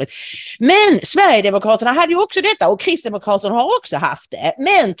allvarligt. Men Sverigedemokraterna hade ju också detta och Kristdemokraterna har också haft det,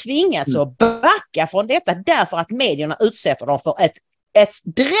 men tvingats att backa från detta därför att medierna utsätter dem för ett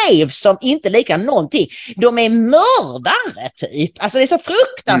drev som inte liknar någonting. De är mördare typ. Alltså det är så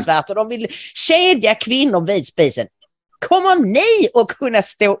fruktansvärt och de vill kedja kvinnor vid spisen. Kommer ni att kunna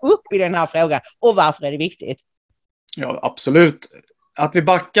stå upp i den här frågan och varför är det viktigt? Ja, absolut. Att vi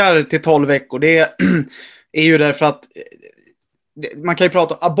backar till 12 veckor, det är ju därför att man kan ju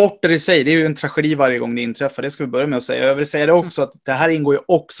prata om aborter i sig, det är ju en tragedi varje gång det inträffar, det ska vi börja med att säga. Jag vill säga det också att det här ingår ju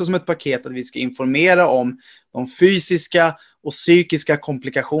också som ett paket att vi ska informera om de fysiska och psykiska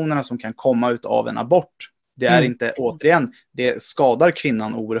komplikationerna som kan komma ut av en abort. Det är inte, återigen, det skadar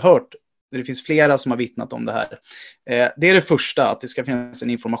kvinnan oerhört. Det finns flera som har vittnat om det här. Det är det första, att det ska finnas en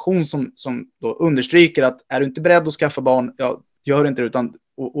information som då understryker att är du inte beredd att skaffa barn, ja, gör inte det, utan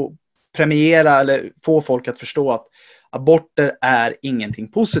och premiera eller få folk att förstå att aborter är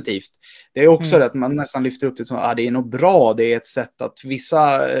ingenting positivt. Det är också det att man nästan lyfter upp det som att det är något bra. Det är ett sätt att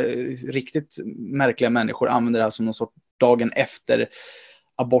vissa riktigt märkliga människor använder det här som någon sorts dagen efter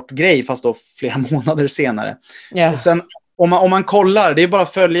abortgrej, fast då flera månader senare. Och sen om man kollar, det är bara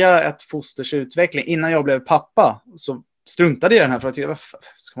att följa ett fosters utveckling. Innan jag blev pappa så struntade jag i den här för att jag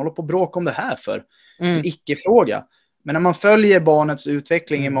ska man hålla på och bråka om det här för? En icke-fråga. Men när man följer barnets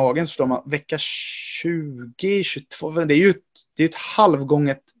utveckling i magen så förstår man vecka 20, 22, det är ju ett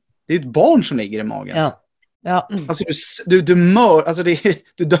halvgånget, det är ett barn som ligger i magen. Ja. Alltså du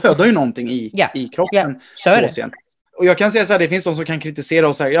dödar ju någonting i kroppen. Så är det. Sent. Och jag kan säga så här, det finns de som kan kritisera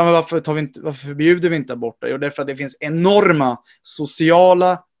och säga, ja men varför förbjuder vi inte aborter? Jo, därför att det finns enorma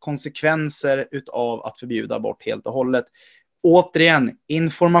sociala konsekvenser utav att förbjuda abort helt och hållet. Återigen,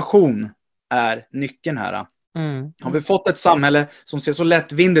 information är nyckeln här. Har vi fått ett samhälle som ser så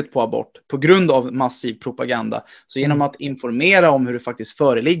lättvindigt på abort på grund av massiv propaganda, så genom att informera om hur det faktiskt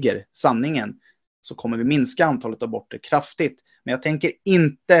föreligger, sanningen, så kommer vi minska antalet aborter kraftigt. Men jag tänker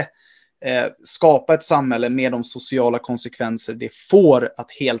inte skapa ett samhälle med de sociala konsekvenser det får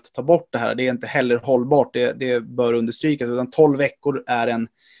att helt ta bort det här. Det är inte heller hållbart, det bör understrykas, utan 12 veckor är en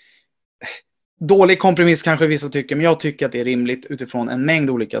dålig kompromiss kanske vissa tycker, men jag tycker att det är rimligt utifrån en mängd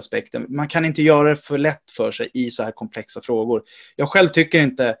olika aspekter. Man kan inte göra det för lätt för sig i så här komplexa frågor. Jag själv tycker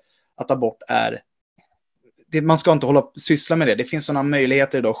inte att abort man ska inte syssla med det. Det finns sådana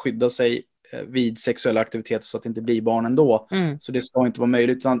möjligheter idag att skydda sig vid sexuella aktiviteter så att det inte blir barn ändå. Så det ska inte vara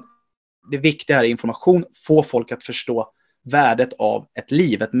möjligt, utan det viktiga här är information, få folk att förstå värdet av ett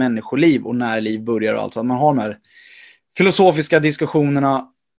liv, ett människoliv och när liv börjar och allt. Så att man har de här filosofiska diskussionerna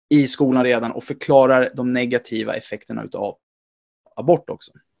i skolan redan och förklarar de negativa effekterna utav abort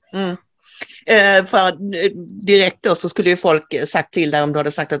också. För direkt då så skulle ju folk sagt till dig om du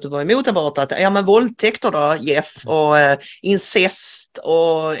hade sagt att du var emot abort att ja men våldtäkter då Jeff och incest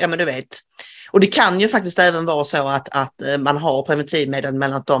och ja men du vet. Och det kan ju faktiskt även vara så att man har preventivmedel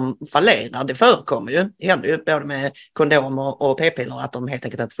men att de fallerar. Det förekommer ju. Det händer ju både med kondom och p-piller att de helt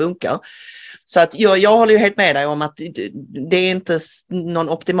enkelt inte funkar. Så att jag håller ju helt med dig om att det är inte någon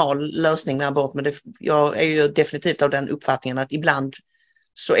optimal lösning med abort, men jag är ju definitivt av den uppfattningen att ibland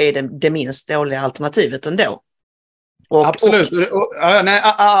så är det minst dåliga alternativet ändå. Absolut.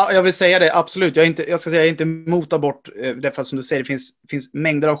 Jag vill säga det, absolut. Jag är inte emot abort, därför att som du säger, det finns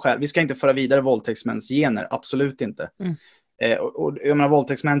mängder av skäl. Vi ska inte föra vidare våldtäktsmäns gener, absolut inte. Och jag menar,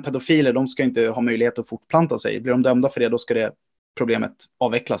 våldtäktsmän, pedofiler, de ska inte ha möjlighet att fortplanta sig. Blir de dömda för det, då ska det problemet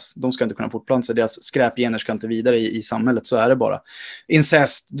avvecklas. De ska inte kunna fortplanta sig. Deras skräpgener ska inte vidare i samhället, så är det bara.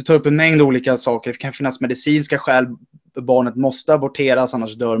 Incest, du tar upp en mängd olika saker. Det kan finnas medicinska skäl. Barnet måste aborteras,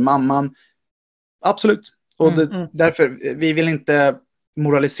 annars dör mamman. Absolut. Och därför, vi vill inte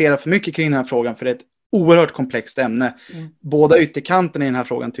moralisera för mycket kring den här frågan, för det är ett oerhört komplext ämne. Båda ytterkanterna i den här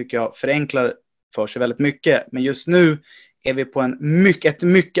frågan tycker jag förenklar för sig väldigt mycket. Men just nu är vi på ett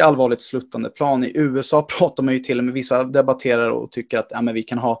mycket allvarligt sluttande plan. I USA pratar man ju till och med, vissa debatterar och tycker att men vi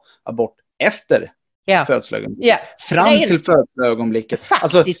kan ha abort efter födsloögonblicket. Fram till födsloögonblicket.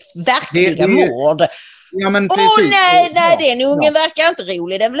 Faktiskt verkliga mord. Ja, men precis. Nej, den ungen verkar inte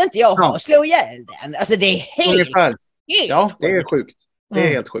rolig. Den vill inte jag ha. Slå ihjäl den. Alltså det är helt ja, det är sjukt. Det är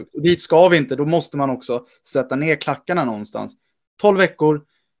helt sjukt. Och dit ska vi inte. Då måste man också sätta ner klackarna någonstans. 12 veckor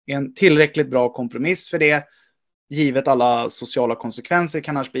är en tillräckligt bra kompromiss för det. givet alla sociala konsekvenser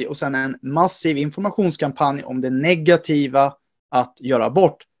kan annars bli. Och sen en massiv informationskampanj om det negativa att göra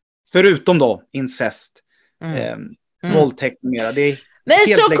abort. Förutom då incest, våldtäkt och mera. Det är men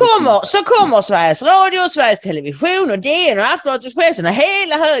så legitimt. kommer Sveriges Radio, Sveriges Television och DN och Aftonbladet och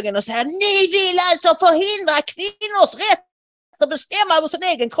hela högen och säger ni vill alltså förhindra kvinnors rätt att bestämma över sin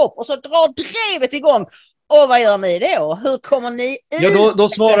egen kropp, och så drar drevet igång. Och vad gör ni då? Hur kommer ni ut? Ja,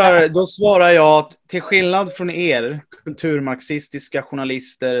 då svarar jag att till skillnad från er kulturmarxistiska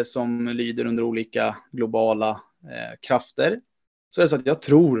journalister som lyder under olika globala krafter, så är det så att jag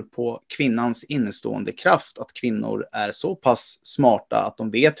tror på kvinnans innestående kraft, att kvinnor är så pass smarta att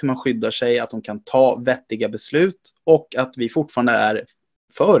de vet hur man skyddar sig, att de kan ta vettiga beslut, och att vi fortfarande är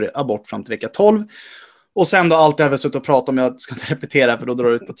för abort fram till vecka 12. Och sen då allt det här vi har suttit och pratat om, jag ska inte repetera för då drar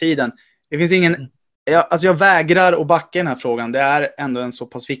det ut på tiden. Det finns ingen, jag vägrar att backa den här frågan. Det är ändå en så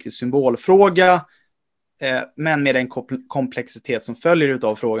pass viktig symbolfråga, men med den komplexitet som följer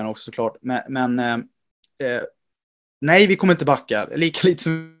utav frågan också såklart. Men nej, vi kommer inte backa. Lika lite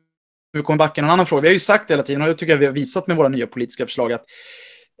som vi kommer backa någon annan fråga. Vi har ju sagt hela tiden, och jag tycker att vi har visat med våra nya politiska förslag, att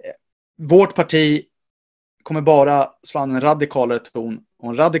vårt parti kommer bara slå an en radikalare ton, och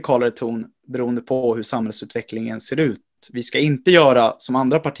en radikalare ton beroende på hur samhällsutvecklingen ser ut. Vi ska inte göra som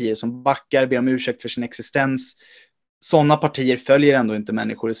andra partier som backar, ber om ursäkt för sin existens. Sådana partier följer ändå inte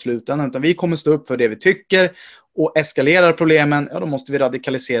människor i slutändan, utan vi kommer stå upp för det vi tycker, och eskalerar problemen, ja då måste vi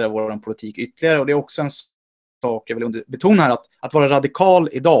radikalisera vår politik ytterligare. Och det är också en sak jag vill betona här, att vara radikal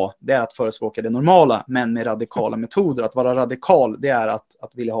idag, det är att förespråka det normala, men med radikala metoder. Att vara radikal, det är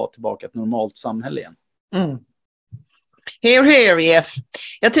att vilja ha tillbaka ett normalt samhälle igen. Here, EF.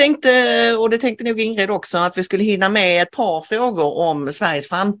 Jag tänkte, och det tänkte nog Ingrid också, att vi skulle hinna med ett par frågor om Sveriges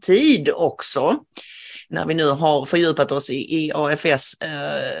framtid också. När vi nu har fördjupat oss i AFS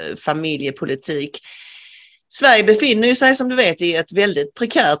familjepolitik. Sverige befinner sig, som du vet, i ett väldigt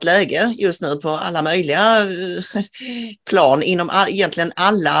prekärt läge just nu på alla möjliga plan. Inom egentligen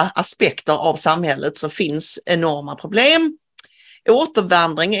alla aspekter av samhället så finns enorma problem.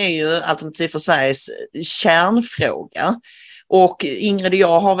 Återvandring är ju alternativ för Sveriges kärnfråga. Och Ingrid och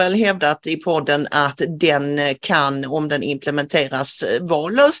jag har väl hävdat i podden att den kan, om den implementeras, vara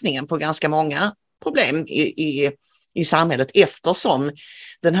lösningen på ganska många problem i samhället, eftersom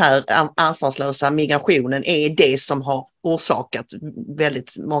den här ansvarslösa migrationen är det som har orsakat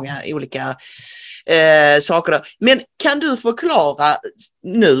väldigt många olika saker. Men kan du förklara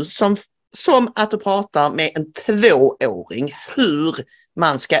nu, som att du pratar med en 2-åring, hur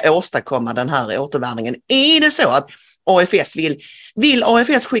man ska åstadkomma den här återvandringen? Är det så att AFS vill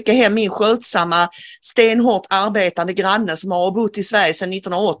AFS skicka hem min skötsamma, stenhårt arbetande granne som har bott i Sverige sedan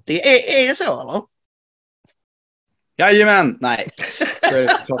 1980? Är det så, eller? Jajamän, nej. Så är det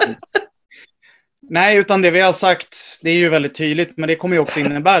såklart inte. Nej, utan det vi har sagt, det är ju väldigt tydligt, men det kommer ju också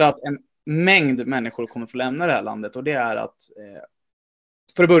innebära att en mängd människor kommer få lämna det här landet, och det är att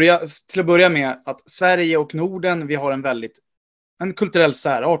till att börja med att Sverige och Norden, vi har en kulturell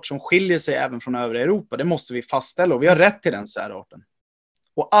särart som skiljer sig även från övriga Europa. Det måste vi fastställa, och vi har rätt till den särarten.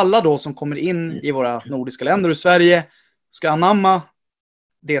 Och alla då som kommer in i våra nordiska länder och Sverige ska anamma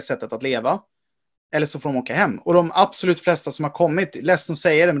det sättet att leva, eller så får de åka hem. Och de absolut flesta som har kommit, ledsen att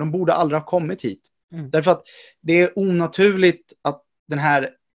säga det, men de borde aldrig ha kommit hit. Därför att det är onaturligt att den här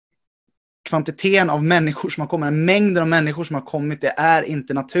kvantiteten av människor som har kommit, en mängd av människor som har kommit, det är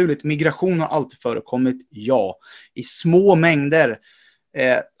inte naturligt. Migration har alltid förekommit, ja, i små mängder.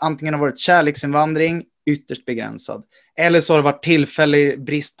 Antingen har det varit kärleksinvandring, ytterst begränsad. Eller så har det varit tillfällig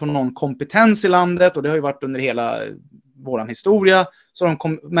brist på någon kompetens i landet, och det har ju varit under hela våran historia. Så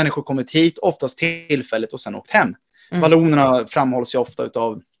har människor kommit hit, oftast tillfälligt, och sen åkt hem. Vallonerna framhålls ju ofta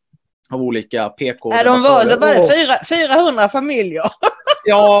av olika PK. Nej, de var 400 familjer.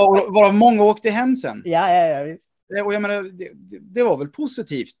 Ja, och varav många åkte hem sen. Ja, visst. Och jag menar, det var väl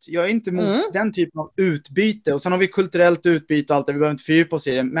positivt. Jag är inte emot den typen av utbyte. Och sen har vi kulturellt utbyte och allt det. Vi behöver inte fördjupa oss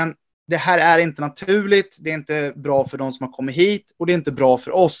i det. Men det här är inte naturligt. Det är inte bra för de som har kommit hit. Och det är inte bra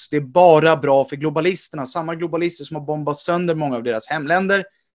för oss. Det är bara bra för globalisterna. Samma globalister som har bombat sönder många av deras hemländer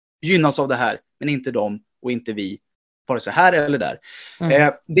gynnas av det här. Men inte de och inte vi. Vare sig här eller där.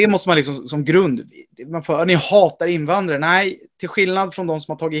 Det måste man liksom som grund. Ni hatar invandrare. Nej, till skillnad från de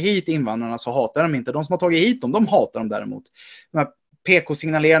som har tagit hit invandrarna så hatar de inte. De som har tagit hit dem, de hatar dem däremot. De här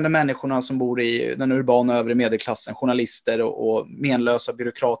PK-signalerande människorna som bor i den urbana övre medelklassen, journalister och menlösa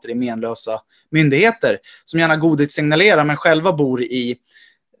byråkrater i menlösa myndigheter som gärna godhet signalerar men själva bor i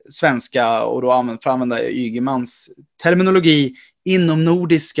svenska, och då för att använda Ygemans terminologi, inom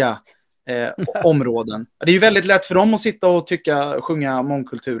nordiska områden. Det är ju väldigt lätt för dem att sitta och sjunga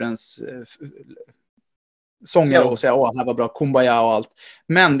mångkulturens sånger och säga det här var bra, kumbaya och allt.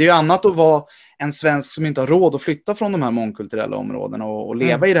 Men det är ju annat att vara en svensk som inte har råd att flytta från de här mångkulturella områdena och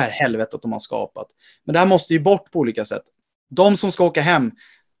leva i det här helvetet de har skapat. Men det här måste ju bort på olika sätt. De som ska åka hem,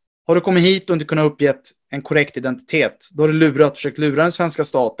 har du kommit hit och inte kunnat uppgett en korrekt identitet, då har du försökt lura den svenska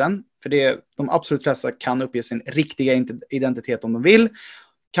staten. För de absolut flesta kan uppge sin riktiga identitet om de vill.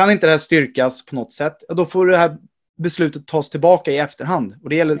 Kan inte det här styrkas på något sätt, då får det här beslutet tas tillbaka i efterhand. Och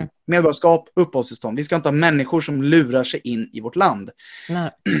det gäller medborgarskap, uppehållstillstånd. Vi ska inte ha människor som lurar sig in i vårt land. Nej.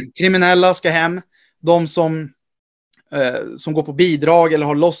 Kriminella ska hem. De som går på bidrag eller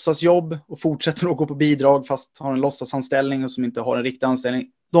har låtsasjobb och fortsätter att gå på bidrag fast har en låtsasanställning och som inte har en riktig anställning,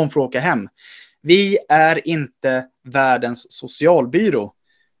 de får åka hem. Vi är inte världens socialbyrå.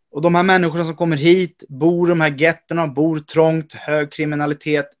 Och de här människorna som kommer hit, bor i de här getterna, bor trångt, hög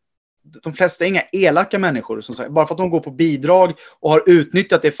kriminalitet. De flesta är inga elaka människor, som sagt, bara för att de går på bidrag och har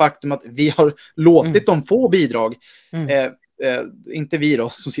utnyttjat det faktum att vi har låtit dem få bidrag. Inte vi då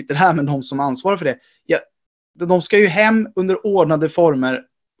som sitter här, men de som ansvarar för det. De ska ju hem under ordnade former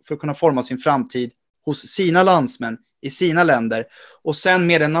för att kunna forma sin framtid hos sina landsmän i sina länder. Och sen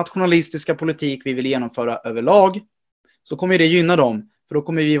med den nationalistiska politik vi vill genomföra överlag, så kommer det gynna dem. För då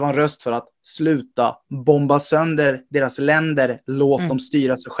kommer vi vara en röst för att sluta bomba sönder deras länder. Låt dem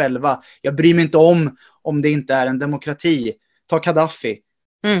styra sig själva. Jag bryr mig inte om det inte är en demokrati. Ta Gaddafi.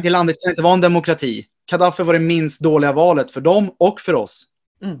 Det landet kan inte vara en demokrati. Gaddafi var det minst dåliga valet för dem och för oss.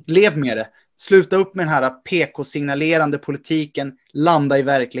 Lev med det. Sluta upp med den här PK-signalerande politiken. Landa i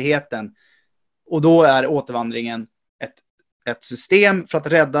verkligheten. Och då är återvandringen ett system för att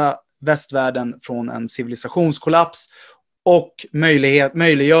rädda västvärlden från en civilisationskollaps. Och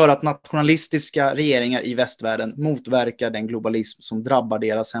möjliggör att nationalistiska regeringar i västvärlden motverkar den globalism som drabbar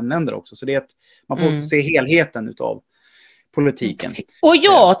deras hemländer också. Så man får se helheten utav politiken. Och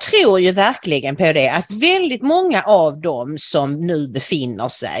jag tror ju verkligen på det, att väldigt många av dem som nu befinner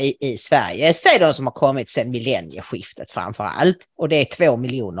sig i Sverige, säg de som har kommit sedan millennieskiftet framför allt, och det är 2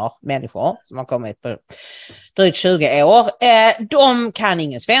 miljoner människor som har kommit på drygt 20 år, de kan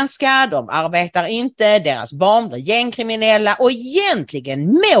ingen svenska, de arbetar inte, deras barn blir gängkriminella och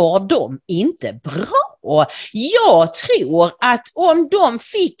egentligen mår de inte bra. Jag tror att om de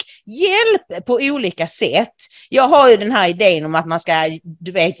fick hjälp på olika sätt, jag har ju den här idén om att man ska,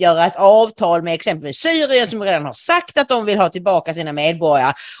 göra ett avtal med exempelvis Syrien som redan har sagt att de vill ha tillbaka sina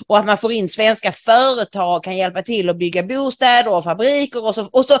medborgare, och att man får in svenska företag, kan hjälpa till att bygga bostäder och fabriker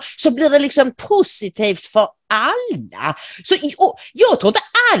och så blir det liksom positivt för alla. Så jag tror inte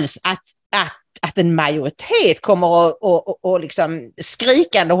alls att en majoritet kommer att liksom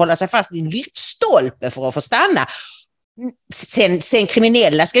skrikande hålla sig fast i en lyktstolpe för att få stanna. Sen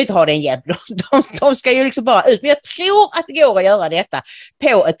kriminella ska ju inte ha den hjälp. De ska ju liksom bara ut. Men jag tror att det går att göra detta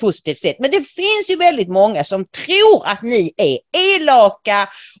på ett positivt sätt. Men det finns ju väldigt många som tror att ni är elaka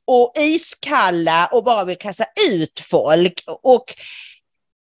och iskalla och bara vill kasta ut folk. Och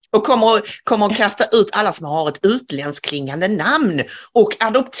kommer att kasta ut alla som har ett utländskt klingande namn och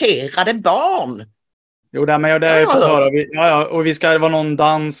adopterade barn. Jo, men jag har fått höra. Och vi ska vara någon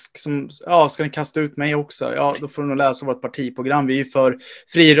dansk som, ska ni kasta ut mig också? Ja, då får du nog läsa vårt partiprogram. Vi är för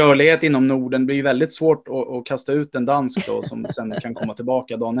fri rörlighet inom Norden. Det blir ju väldigt svårt att kasta ut en dansk då, som sen kan komma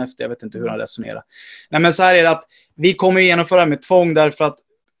tillbaka dagen efter. Jag vet inte hur han resonerar. Nej, men så här är det att vi kommer genomföra med tvång, därför att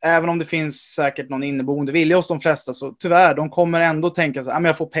även om det finns säkert någon inneboende vilja hos de flesta, så tyvärr, de kommer ändå tänka så här,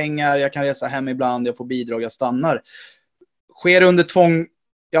 jag får pengar, jag kan resa hem ibland, jag får bidrag, jag stannar. Sker under tvång,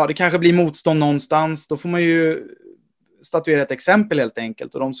 det kanske blir motstånd någonstans, då får man ju statuera ett exempel helt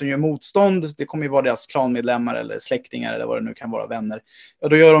enkelt. Och de som gör motstånd, det kommer ju vara deras klanmedlemmar eller släktingar eller vad det nu kan vara, vänner.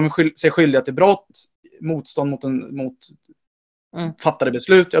 Då gör de sig skyldiga till brott, motstånd mot fattade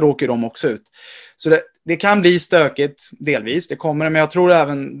beslut, då åker de också ut. Så det kan bli stökigt delvis, det kommer, men jag tror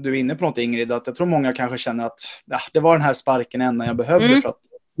även, du är inne på något Ingrid, att jag tror många kanske känner att det var den här sparken enda jag behövde för att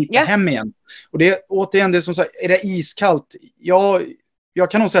hitta hem igen. Och det är återigen det som sagt, är det iskallt?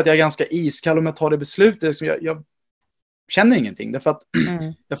 Jag kan nog säga att jag är ganska iskall om jag tar det beslutet. Jag känner ingenting, därför att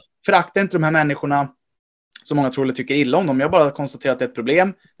jag föraktar inte de här människorna som många tror eller tycker illa om dem. Jag bara konstaterar att det är ett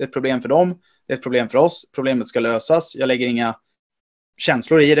problem. Det är ett problem för dem, det är ett problem för oss. Problemet ska lösas. Jag lägger inga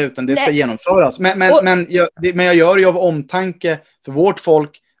känslor i det, utan det ska genomföras. Men jag gör ju av omtanke för vårt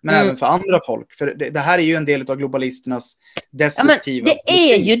folk, men även för andra folk. För det här är ju en del av globalisternas destruktiva... det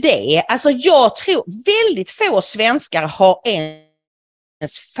är ju det. Alltså jag tror väldigt få svenskar har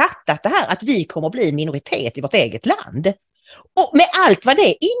ens fattat det här, att vi kommer att bli en minoritet i vårt eget land. Och med allt vad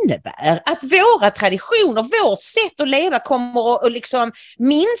det innebär, att våra traditioner, vårt sätt att leva kommer att liksom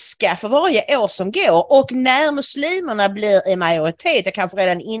minska för varje år som går. Och när muslimerna blir en majoritet, kanske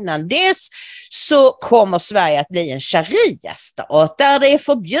redan innan dess, så kommer Sverige att bli en sharia-stat där det är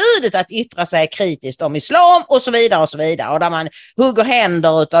förbjudet att yttra sig kritiskt om islam och så vidare och så vidare, och där man hugger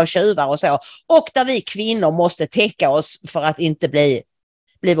händer utav tjuvar och så, och där vi kvinnor måste täcka oss för att inte bli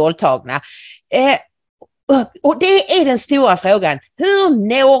våldtagna. Och det är den stora frågan. Hur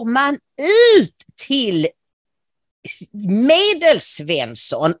når man ut till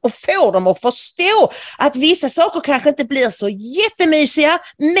Medelsvensson och får dem att förstå att vissa saker kanske inte blir så jättemysiga,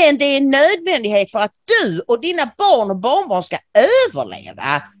 men det är en nödvändighet för att du och dina barn och barnbarn ska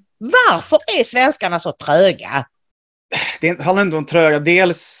överleva? Varför är svenskarna så tröga? Det handlar inte om tröga.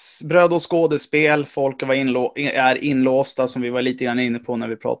 Dels bröd och skådespel. Folk är inlåsta, som vi var lite grann inne på när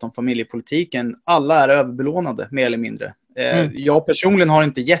vi pratade om familjepolitiken. Alla är överbelånade, mer eller mindre. Jag personligen har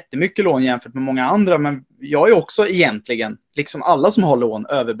inte jättemycket lån jämfört med många andra, men jag är också egentligen, liksom alla som har lån,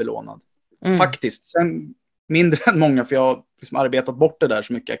 överbelånad. Faktiskt. Sen mindre än många, för jag har liksom arbetat bort det där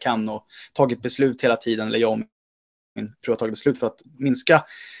så mycket jag kan och tagit beslut hela tiden, eller jag och min fru har tagit beslut för att minska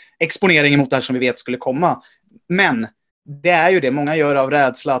exponeringen mot det här som vi vet skulle komma. Men det är ju det, många gör av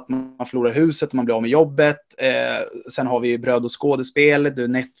rädsla att man förlorar huset, man blir av med jobbet. Sen har vi ju bröd och skådespel, det är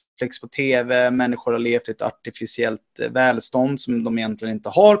Netflix på tv, människor har levt i ett artificiellt välstånd som de egentligen inte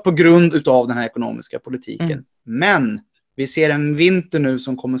har på grund utav den här ekonomiska politiken. Men vi ser en vinter nu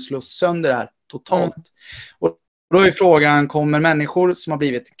som kommer slå sönder det här totalt. Och då är frågan, kommer människor som har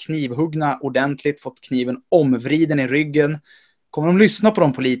blivit knivhuggna ordentligt, fått kniven omvriden i ryggen, kommer de lyssna på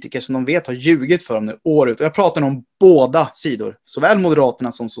de politiker som de vet har ljugit för dem nu år ut? Och jag pratar om båda sidor, såväl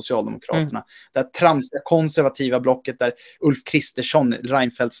Moderaterna som Socialdemokraterna. Det här tramsiga konservativa blocket där Ulf Kristersson,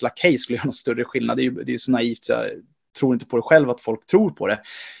 Reinfeldts lakej, skulle göra någon större skillnad. Det är ju så naivt, så jag tror inte på det själv att folk tror på det.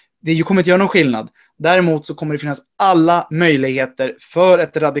 Det kommer inte göra någon skillnad. Däremot så kommer det finnas alla möjligheter för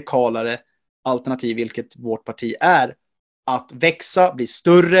ett radikalare alternativ, vilket vårt parti är, att växa, bli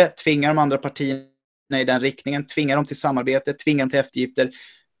större, tvinga de andra partierna i den riktningen, tvinga dem till samarbete, tvinga dem till eftergifter.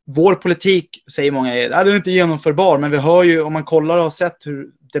 Vår politik, säger många, är inte genomförbar, men vi hör ju, om man kollar och har sett hur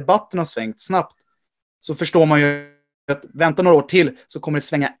debatten har svängt snabbt, så förstår man ju att vänta några år till så kommer det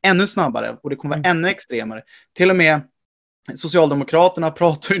svänga ännu snabbare och det kommer vara ännu extremare. Till och med Socialdemokraterna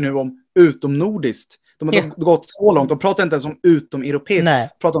pratar ju nu om utomnordiskt. De har gått så långt, de pratar inte ens om utomeuropeiskt, de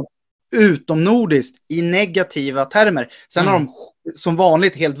pratar om utomnordiskt i negativa termer. Sen har de som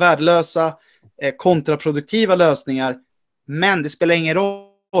vanligt helt värdelösa kontraproduktiva lösningar, men det spelar ingen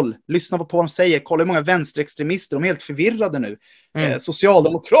roll. Lyssna på vad de säger. Kolla hur många vänsterextremister, de är helt förvirrade nu.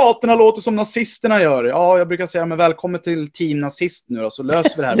 Socialdemokraterna låter som nazisterna gör. Ja, jag brukar säga, men välkommen till team nazist nu då, så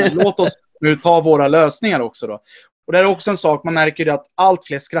löser vi det här. Men låt oss nu ta våra lösningar också då. Och det är också en sak, man märker ju att allt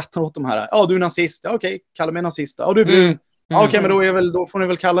fler skrattar åt de här. Ja, du är nazist. Ja, okej, kalla mig nazist. Ja, du är brun. Ja, okej, men då får ni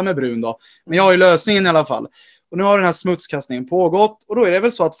väl kalla mig brun då. Men jag har ju lösningen i alla fall. Och nu har den här smutskastningen pågått, och då är det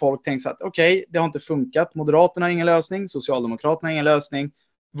väl så att folk tänker att okej, det har inte funkat. Moderaterna har ingen lösning, Socialdemokraterna har ingen lösning.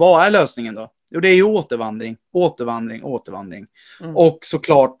 Vad är lösningen då? Jo, det är ju återvandring. Och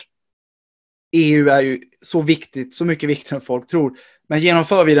såklart, EU är ju så viktigt, så mycket viktigare än folk tror. Men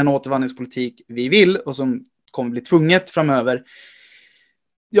genomför vi den återvandringspolitik vi vill och som kommer bli tvunget framöver,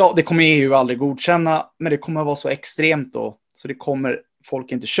 ja, det kommer EU aldrig godkänna, men det kommer vara så extremt då, så det kommer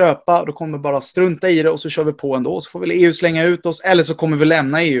folk inte köpa, då kommer bara strunta i det och så kör vi på ändå, så får väl EU slänga ut oss, eller så kommer vi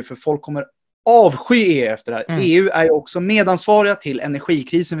lämna EU, för folk kommer avsky EU efter det här. EU är ju också medansvariga till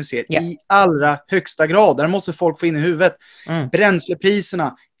energikrisen vi ser i allra högsta grad. Där måste folk få in i huvudet.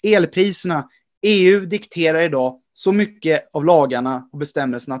 Bränslepriserna, elpriserna, EU dikterar idag så mycket av lagarna och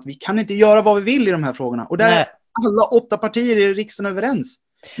bestämmelserna att vi kan inte göra vad vi vill i de här frågorna. Och där är alla 8 partier i riksdagen överens.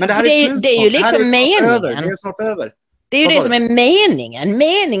 Men det här det är ju liksom meningen. Det är snart över. Det är ju det som är meningen.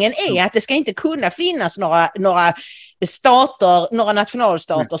 Meningen är att det ska inte kunna finnas några stater, några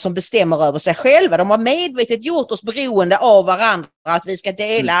nationalstater som bestämmer över sig själva. De har medvetet gjort oss beroende av varandra, att vi ska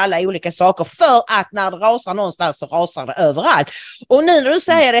dela alla olika saker, för att när det rasar någonstans så rasar det överallt. Och nu när du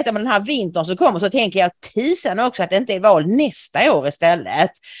säger detta med den här vintern som kommer, så tänker jag tusan också att det inte är val nästa år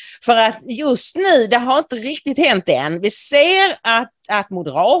istället. För att just nu, det har inte riktigt hänt än. Vi ser att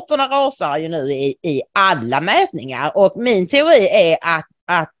Moderaterna rasar ju nu i alla mätningar, och min teori är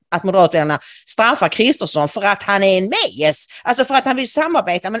att Moderaterna straffar Kristersson för att han är en mes. Alltså för att han vill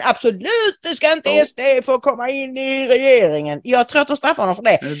samarbeta, men absolut, det ska inte SD få komma in i regeringen. Jag tror att de straffar honom för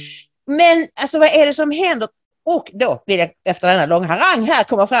det. Men alltså, vad är det som händer? Och då vill jag efter denna långa harang här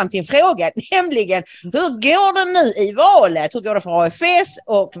komma fram till en fråga, nämligen hur går det nu i valet? Hur går det för AFS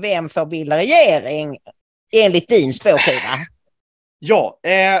och vem får bilda regering enligt din spåkula? Ja,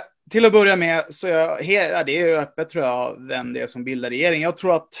 till att börja med så är det ju öppet, tror jag, vem det är som bildar regering. Jag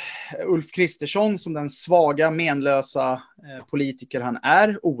tror att Ulf Kristersson, som den svaga, menlösa politiker han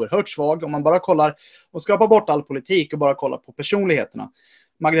är, oerhört svag. Om man bara kollar och skrapar bort all politik och bara kollar på personligheterna.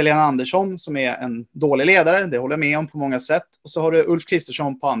 Magdalena Andersson, som är en dålig ledare, det håller jag med om på många sätt. Och så har du Ulf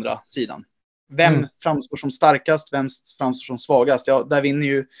Kristersson på andra sidan. Vem framstår som starkast, vem framstår som svagast? Ja, där vinner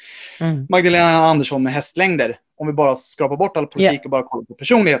ju Magdalena Andersson med hästlängder. Om vi bara skrapar bort all politik och bara kollar på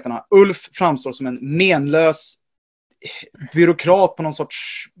personligheterna. Ulf framstår som en menlös byråkrat på någon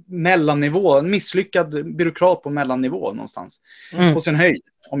sorts mellannivå. En misslyckad byråkrat på mellannivå någonstans. På sin höjd,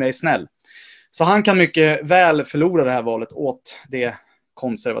 om jag är snäll. Så han kan mycket väl förlora det här valet åt det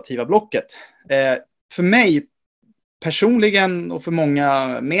konservativa blocket. För mig personligen och för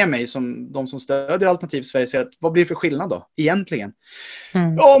många med mig, som de som stödjer Alternativ Sverige, säger att vad blir det för skillnad då egentligen?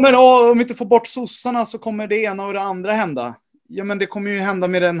 Ja, men om vi inte får bort sossarna så kommer det ena och det andra hända. Ja, men det kommer ju hända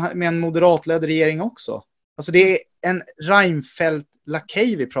med en moderatledd regering också. Alltså det är en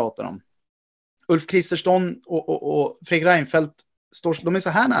Reinfeldt-lakej vi pratar om. Ulf Kristersson och Fredrik Reinfeldt de är så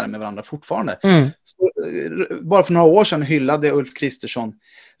här nära med varandra fortfarande. Bara för några år sedan hyllade Ulf Kristersson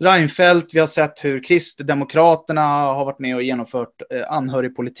Reinfeldt. Vi har sett hur Kristdemokraterna har varit med och genomfört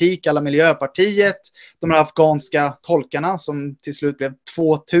anhörigpolitik, alla Miljöpartiet, de här afghanska tolkarna som till slut blev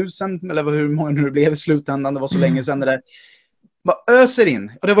 2000, eller hur många nu det blev i slutändan, det var så länge sedan det där. Bara öser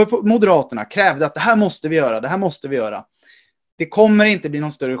in. Och det var Moderaterna krävde att det här måste vi göra. Det kommer inte bli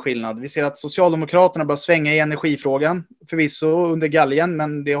någon större skillnad. Vi ser att Socialdemokraterna börjar svänga i energifrågan. Förvisso under galgen,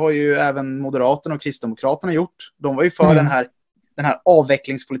 men det har ju även Moderaterna och Kristdemokraterna gjort. De var ju för den här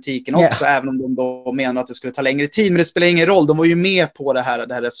avvecklingspolitiken också, även om de då menar att det skulle ta längre tid. Men det spelar ingen roll. De var ju med på det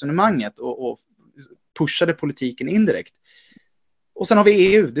här resonemanget och pushade politiken indirekt. Och sen har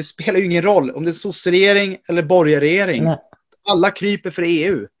vi EU. Det spelar ju ingen roll om det är sosseregering eller borgarregering. Alla kryper för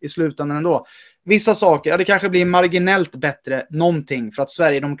EU i slutändan ändå. Vissa saker, det kanske blir marginellt bättre någonting för att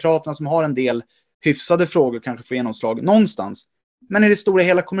Sverigedemokraterna, som har en del hyfsade frågor, kanske får genomslag någonstans. Men i det stora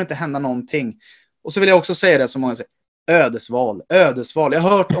hela kommer det inte hända någonting. Och så vill jag också säga det som många säger. Ödesval. Jag har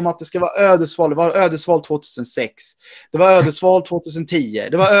hört om att det ska vara ödesval. Det var ödesval 2006. Det var ödesval 2010.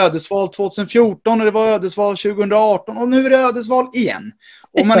 Det var ödesval 2014 och det var ödesval 2018. Och nu är det ödesval igen.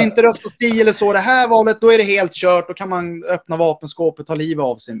 Om man inte röstar si eller så det här valet, då är det helt kört. Då kan man öppna vapenskåpet och ta livet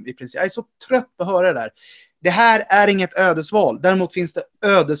av sig i princip. Jag är så trött på att höra det där. Det här är inget ödesval. Däremot finns det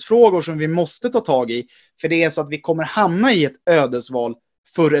ödesfrågor som vi måste ta tag i. För det är så att vi kommer hamna i ett ödesval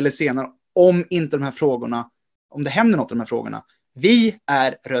förr eller senare. Om inte de här frågorna, om det händer något i de här frågorna. Vi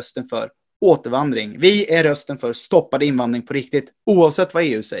är rösten för återvandring. Vi är rösten för stoppad invandring på riktigt. Oavsett vad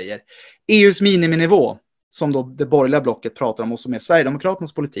EU säger. EUs miniminivå, som då det borgerliga blocket pratar om och som är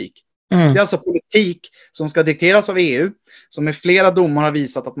Sverigedemokraternas politik. Det är alltså politik som ska dikteras av EU. Som med flera domar har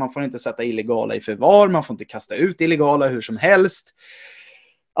visat att man får inte sätta illegala i förvar. Man får inte kasta ut illegala hur som helst.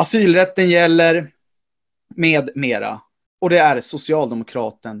 Asylrätten gäller med mera. Och det är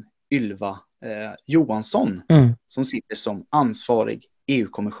socialdemokraten Ylva Johansson som sitter som ansvarig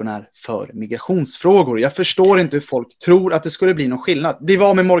EU-kommissionär för migrationsfrågor. Jag förstår inte hur folk tror att det skulle bli någon skillnad. Blir vi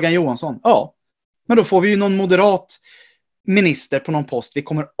av med Morgan Johansson? Ja. Men då får vi ju någon moderat minister på någon post. Vi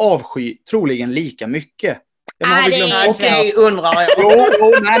kommer avsky troligen lika mycket. Okej, undrar jag.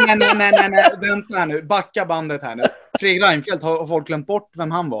 Nej. Vänta här nu. Backa bandet här nu. Fredrik Reinfeldt, har folk glömt bort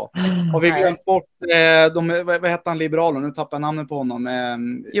vem han var? Har vi glömt bort vad hette han, liberalen? Nu tappar jag namnet på honom.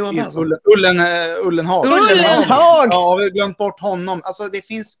 Ullenhag. Ja, har vi glömt bort honom? Alltså det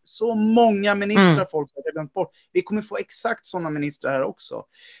finns så många ministrar folk har glömt bort. Vi kommer få exakt sådana ministrar här också.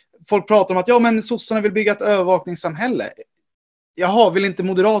 Folk pratar om att men sossarna vill bygga ett övervakningssamhälle. Jaha, vill inte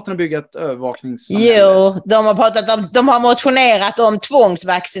Moderaterna bygga ett övervakningssamhälle? Jo, de har motionerat om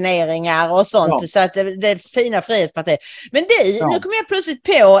tvångsvaccineringar och sånt, så att det är fina frihetspartiet. Men nu kommer jag plötsligt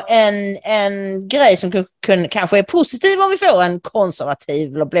på en grej som kanske är positiv om vi får en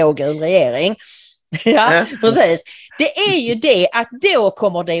konservativ eller blågul regering. Ja, precis. Det är ju det att då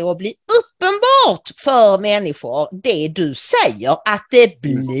kommer det att bli uppenbart för människor det du säger, att det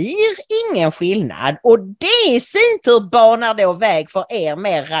blir ingen skillnad, och det i sin tur banar då väg för er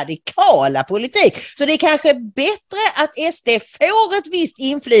mer radikala politik. Så det är kanske bättre att SD får ett visst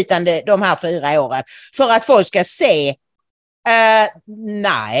inflytande de här 4 åren för att folk ska se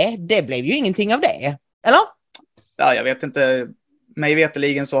nej, det blev ju ingenting av det, eller? Ja, jag vet inte. Mig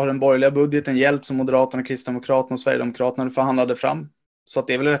veteligen så har den borgerliga budgeten gällt som Moderaterna, Kristdemokraterna och Sverigedemokraterna förhandlade fram. Så att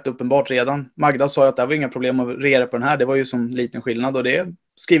det är väl rätt uppenbart redan. Magda sa ju att det var inga problem att regera på den här. Det var ju som liten skillnad och det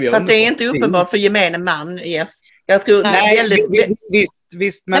skriver jag. Fast det är inte uppenbart för gemene man. Jag tror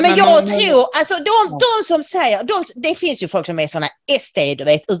visst. Men jag tror, alltså de som säger, det finns ju folk som är såna SD, du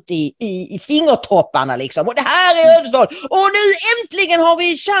vet, ute i fingertopparna liksom. Och det här är ödesval. Och nu äntligen har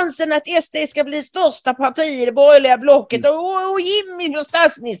vi chansen att SD ska bli största parti i det borgerliga blocket. Och Jimmy blir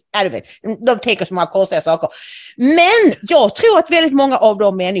statsminister. Ja, du vet, de tänker så många konstiga saker. Men jag tror att väldigt många av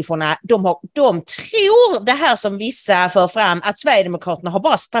de människorna, de tror det här som vissa för fram, att Sverigedemokraterna har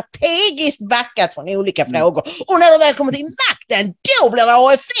bara strategiskt backat från olika frågor. Och när de väl kommer till makten, då blir det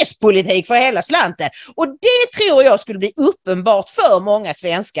AFS-politik för hela slanten. Och det tror jag skulle bli uppenbart för många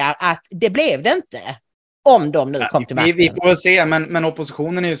svenskar att det blev det inte. Om de nu kom till makten. Vi får väl se, men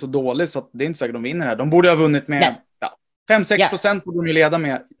oppositionen är ju så dålig så att det är inte säkert de vinner här. De borde ha vunnit med 5-6% borde de ju leda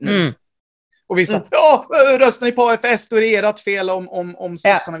med nu. Och vissa, röstar ni på AFS då är det ert fel om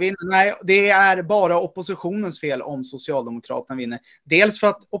sossarna vinner. Nej, det är bara oppositionens fel om Socialdemokraterna vinner. Dels för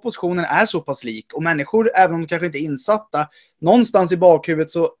att oppositionen är så pass lik och människor, även om de kanske inte är insatta, någonstans i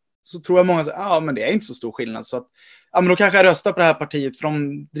bakhuvudet så tror jag många säger, men det är inte så stor skillnad. Så att, men då kanske jag röstar på det här partiet för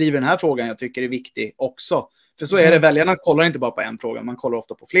de driver den här frågan jag tycker är viktig också. För så är det, väljarna kollar inte bara på en fråga, man kollar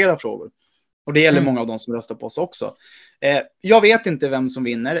ofta på flera frågor. Och det gäller många av de som röstar på oss också. Jag vet inte vem som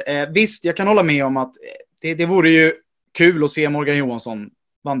vinner. Visst, jag kan hålla med om att det vore ju kul att se Morgan Johansson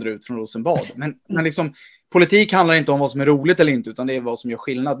vandra ut från Rosenbad. Men liksom, politik handlar inte om vad som är roligt eller inte, utan det är vad som gör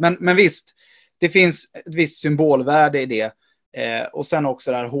skillnad. Men visst, det finns ett visst symbolvärde i det. Och sen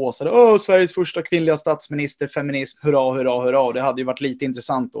också det här håsade, Sveriges första kvinnliga statsminister, feminism, hurra, hurra, hurra. Det hade ju varit lite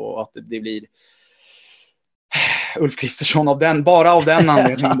intressant då att det blir Ulf Kristersson bara av den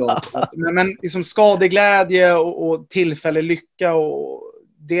anledningen då. Men liksom skadeglädje och tillfällig lycka och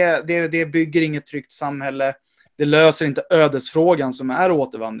det bygger inget tryggt samhälle. Det löser inte ödesfrågan som är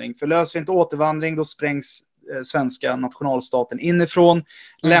återvandring. För löser vi inte återvandring då sprängs svenska nationalstaten inifrån.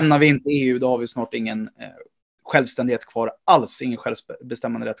 Lämnar vi inte EU då har vi snart ingen självständighet kvar alls. Ingen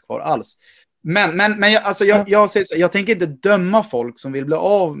självbestämmande rätt kvar alls. Men jag säger så, jag tänker inte döma folk som vill bli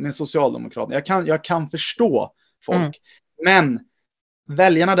av med Socialdemokraterna. Jag kan förstå folk. Men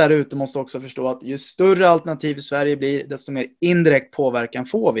väljarna där ute måste också förstå att ju större alternativ i Sverige blir, desto mer indirekt påverkan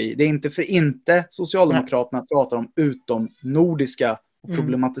får vi. Det är inte för inte Socialdemokraterna pratar om utomnordiska och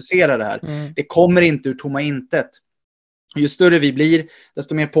problematiserar det här. Det kommer inte ur tomma intet. Ju större vi blir,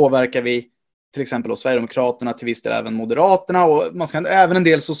 desto mer påverkar vi till exempel Sverigedemokraterna, till viss del även Moderaterna och man ska även en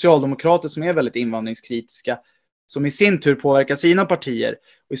del socialdemokrater som är väldigt invandringskritiska som i sin tur påverkar sina partier.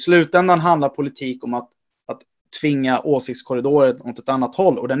 Och i slutändan handlar politik om att tvinga åsiktskorridoren åt ett annat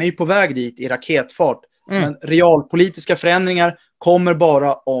håll och den är ju på väg dit i raketfart. Men realpolitiska förändringar kommer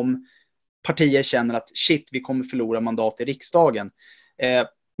bara om partier känner att vi kommer förlora mandat i riksdagen.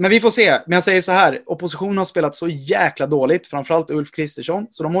 Men vi får se. Men jag säger så här, oppositionen har spelat så jäkla dåligt, framförallt Ulf Kristersson,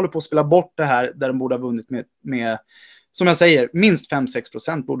 så de håller på att spela bort det här där de borde ha vunnit med som jag säger, minst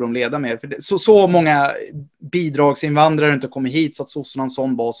 5-6% borde de leda med. För så många bidragsinvandrare inte kommer hit så att sossarna har en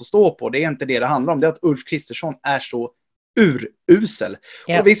sån bas att stå på. Det är inte det handlar om. Det är att Ulf Kristersson är så urusel.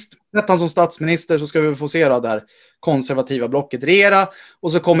 Och visst, när han som statsminister så ska vi få se det där konservativa blocket regera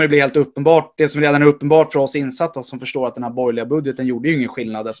och så kommer det bli helt uppenbart, det som redan är uppenbart för oss insatta som förstår att den här borgerliga budgeten gjorde ju ingen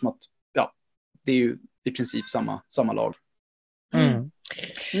skillnad, som att det är ju i princip samma lag.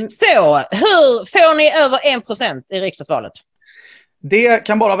 Så, hur får ni över 1% i riksdagsvalet? Det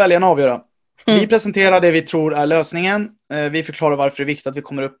kan bara väljarna avgöra. Vi presenterar det vi tror är lösningen. Vi förklarar varför det är viktigt att vi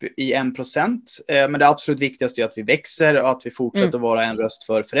kommer upp i 1%. Men det absolut viktigaste är att vi växer och att vi fortsätter vara en röst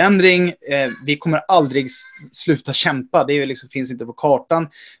för förändring. Vi kommer aldrig sluta kämpa. Det är liksom, finns inte på kartan.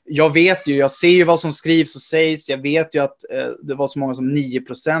 Jag ser ju vad som skrivs och sägs. Jag vet ju att det var så många som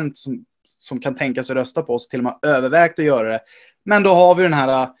 9% som kan tänka sig rösta på oss. Till och med övervägt att göra det. Men då har vi den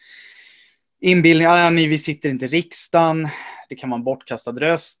här inbildningen. Vi sitter inte i riksdagen. Det kan vara en bortkastad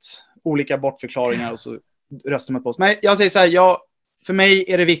röst. Olika bortförklaringar och så röstar man på oss. Men jag säger så här, för mig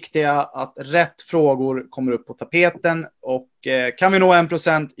är det viktiga att rätt frågor kommer upp på tapeten och kan vi nå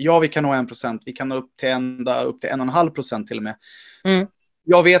 1%? Ja, vi kan nå 1%. Vi kan nå upp till 1,5% till och med.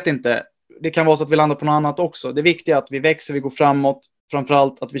 Jag vet inte. Det kan vara så att vi landar på något annat också. Det viktiga är att vi växer, vi går framåt.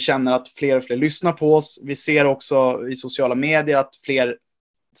 Framförallt att vi känner att fler och fler lyssnar på oss. Vi ser också i sociala medier att fler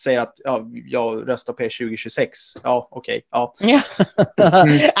säger att jag röstar på er 2026. Ja, okej. Ja. Nej, det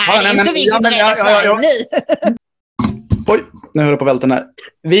är så viktigt att rädda Sverige nu. Oj, nu höll jag på välten här.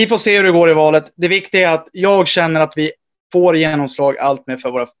 Vi får se hur det går i valet. Det viktiga är att jag känner att vi får genomslag allt med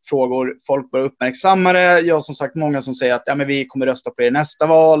för våra frågor. Folk börjar uppmärksamma det. Jag har som sagt många som säger att men vi kommer rösta på er nästa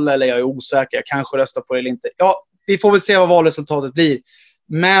val. Eller jag är osäker, jag kanske röstar på er eller inte. Ja, vi får väl se vad valresultatet blir.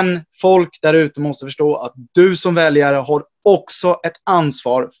 Men folk där ute måste förstå att du som väljare har också ett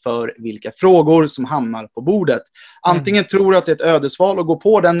ansvar för vilka frågor som hamnar på bordet. Antingen tror att det är ett ödesval och gå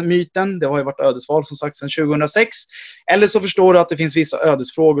på den myten. Det har ju varit ödesval som sagt sedan 2006. Eller så förstår du att det finns vissa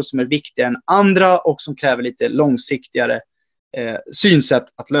ödesfrågor som är viktigare än andra och som kräver lite långsiktigare synsätt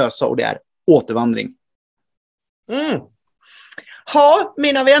att lösa, och det är återvandring.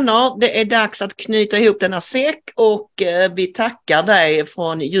 Mina vänner, det är dags att knyta ihop denna säck och vi tackar dig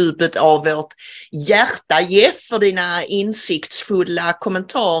från djupet av vårt hjärta, Jeff, för dina insiktsfulla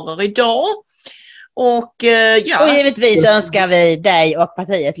kommentarer idag. Och givetvis önskar vi dig och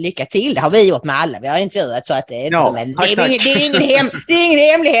partiet lycka till. Det har vi gjort med alla. Vi har intervjuat, så att det är inte det är ingen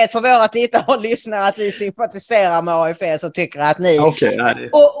hemlighet för våra tittare och lyssnare att vi sympatiserar med AFS och tycker att ni...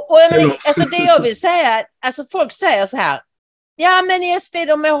 Alltså det jag vill säga, alltså folk säger så här: ja, men SD,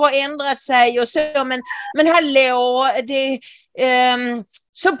 de har ändrat sig och så, men hallå,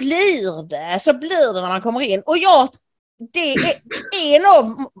 så blir det när man kommer in. Och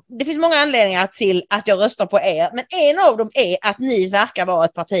det finns många anledningar till att jag röstar på er, men en av dem är att ni verkar vara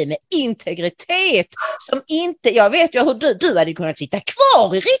ett parti med integritet som inte, jag vet ju hur du hade kunnat sitta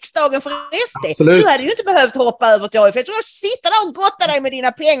kvar i riksdagen för SD. Absolut. Du hade ju inte behövt hoppa över till AFS. Du måste sitta där och gotta dig med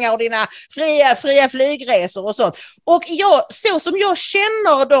dina pengar och dina fria flygresor och sånt. Och så som jag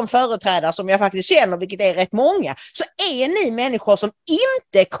känner de företrädare som jag faktiskt känner, vilket är rätt många, så är ni människor som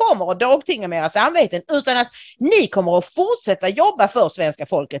inte kommer att dagtinga med era samveten, utan att ni kommer att fortsätta jobba för svenska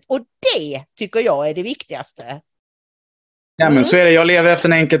folket, och det tycker jag är det viktigaste. Ja, men så är det. Jag lever efter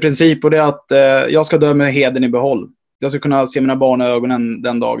en enkel princip, och det är att jag ska dö med heden i behåll. Jag ska kunna se mina barn i ögonen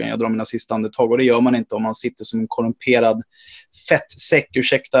den dagen jag drar mina sista andetag, och det gör man inte om man sitter som en korrumperad fettsäck,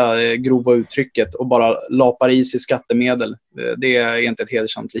 ursäkta grova uttrycket, och bara lapar i sig skattemedel. Det är inte ett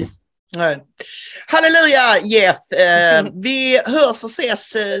hedersamt liv. Nej. Halleluja, Jeff. Vi hörs och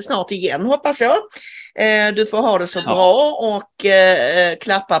ses snart igen, hoppas jag. Du får ha det så bra och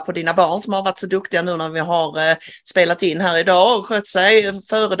klappa på dina barn som har varit så duktiga nu när vi har spelat in här idag och skött sig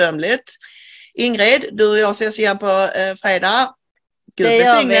föredömligt. Ingrid, du och jag ses igen på fredag. Gud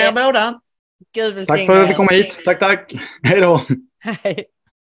välsigne er båda. Gud välsigne. Tack för att vi kom hit. Tack. Hej då. Hej.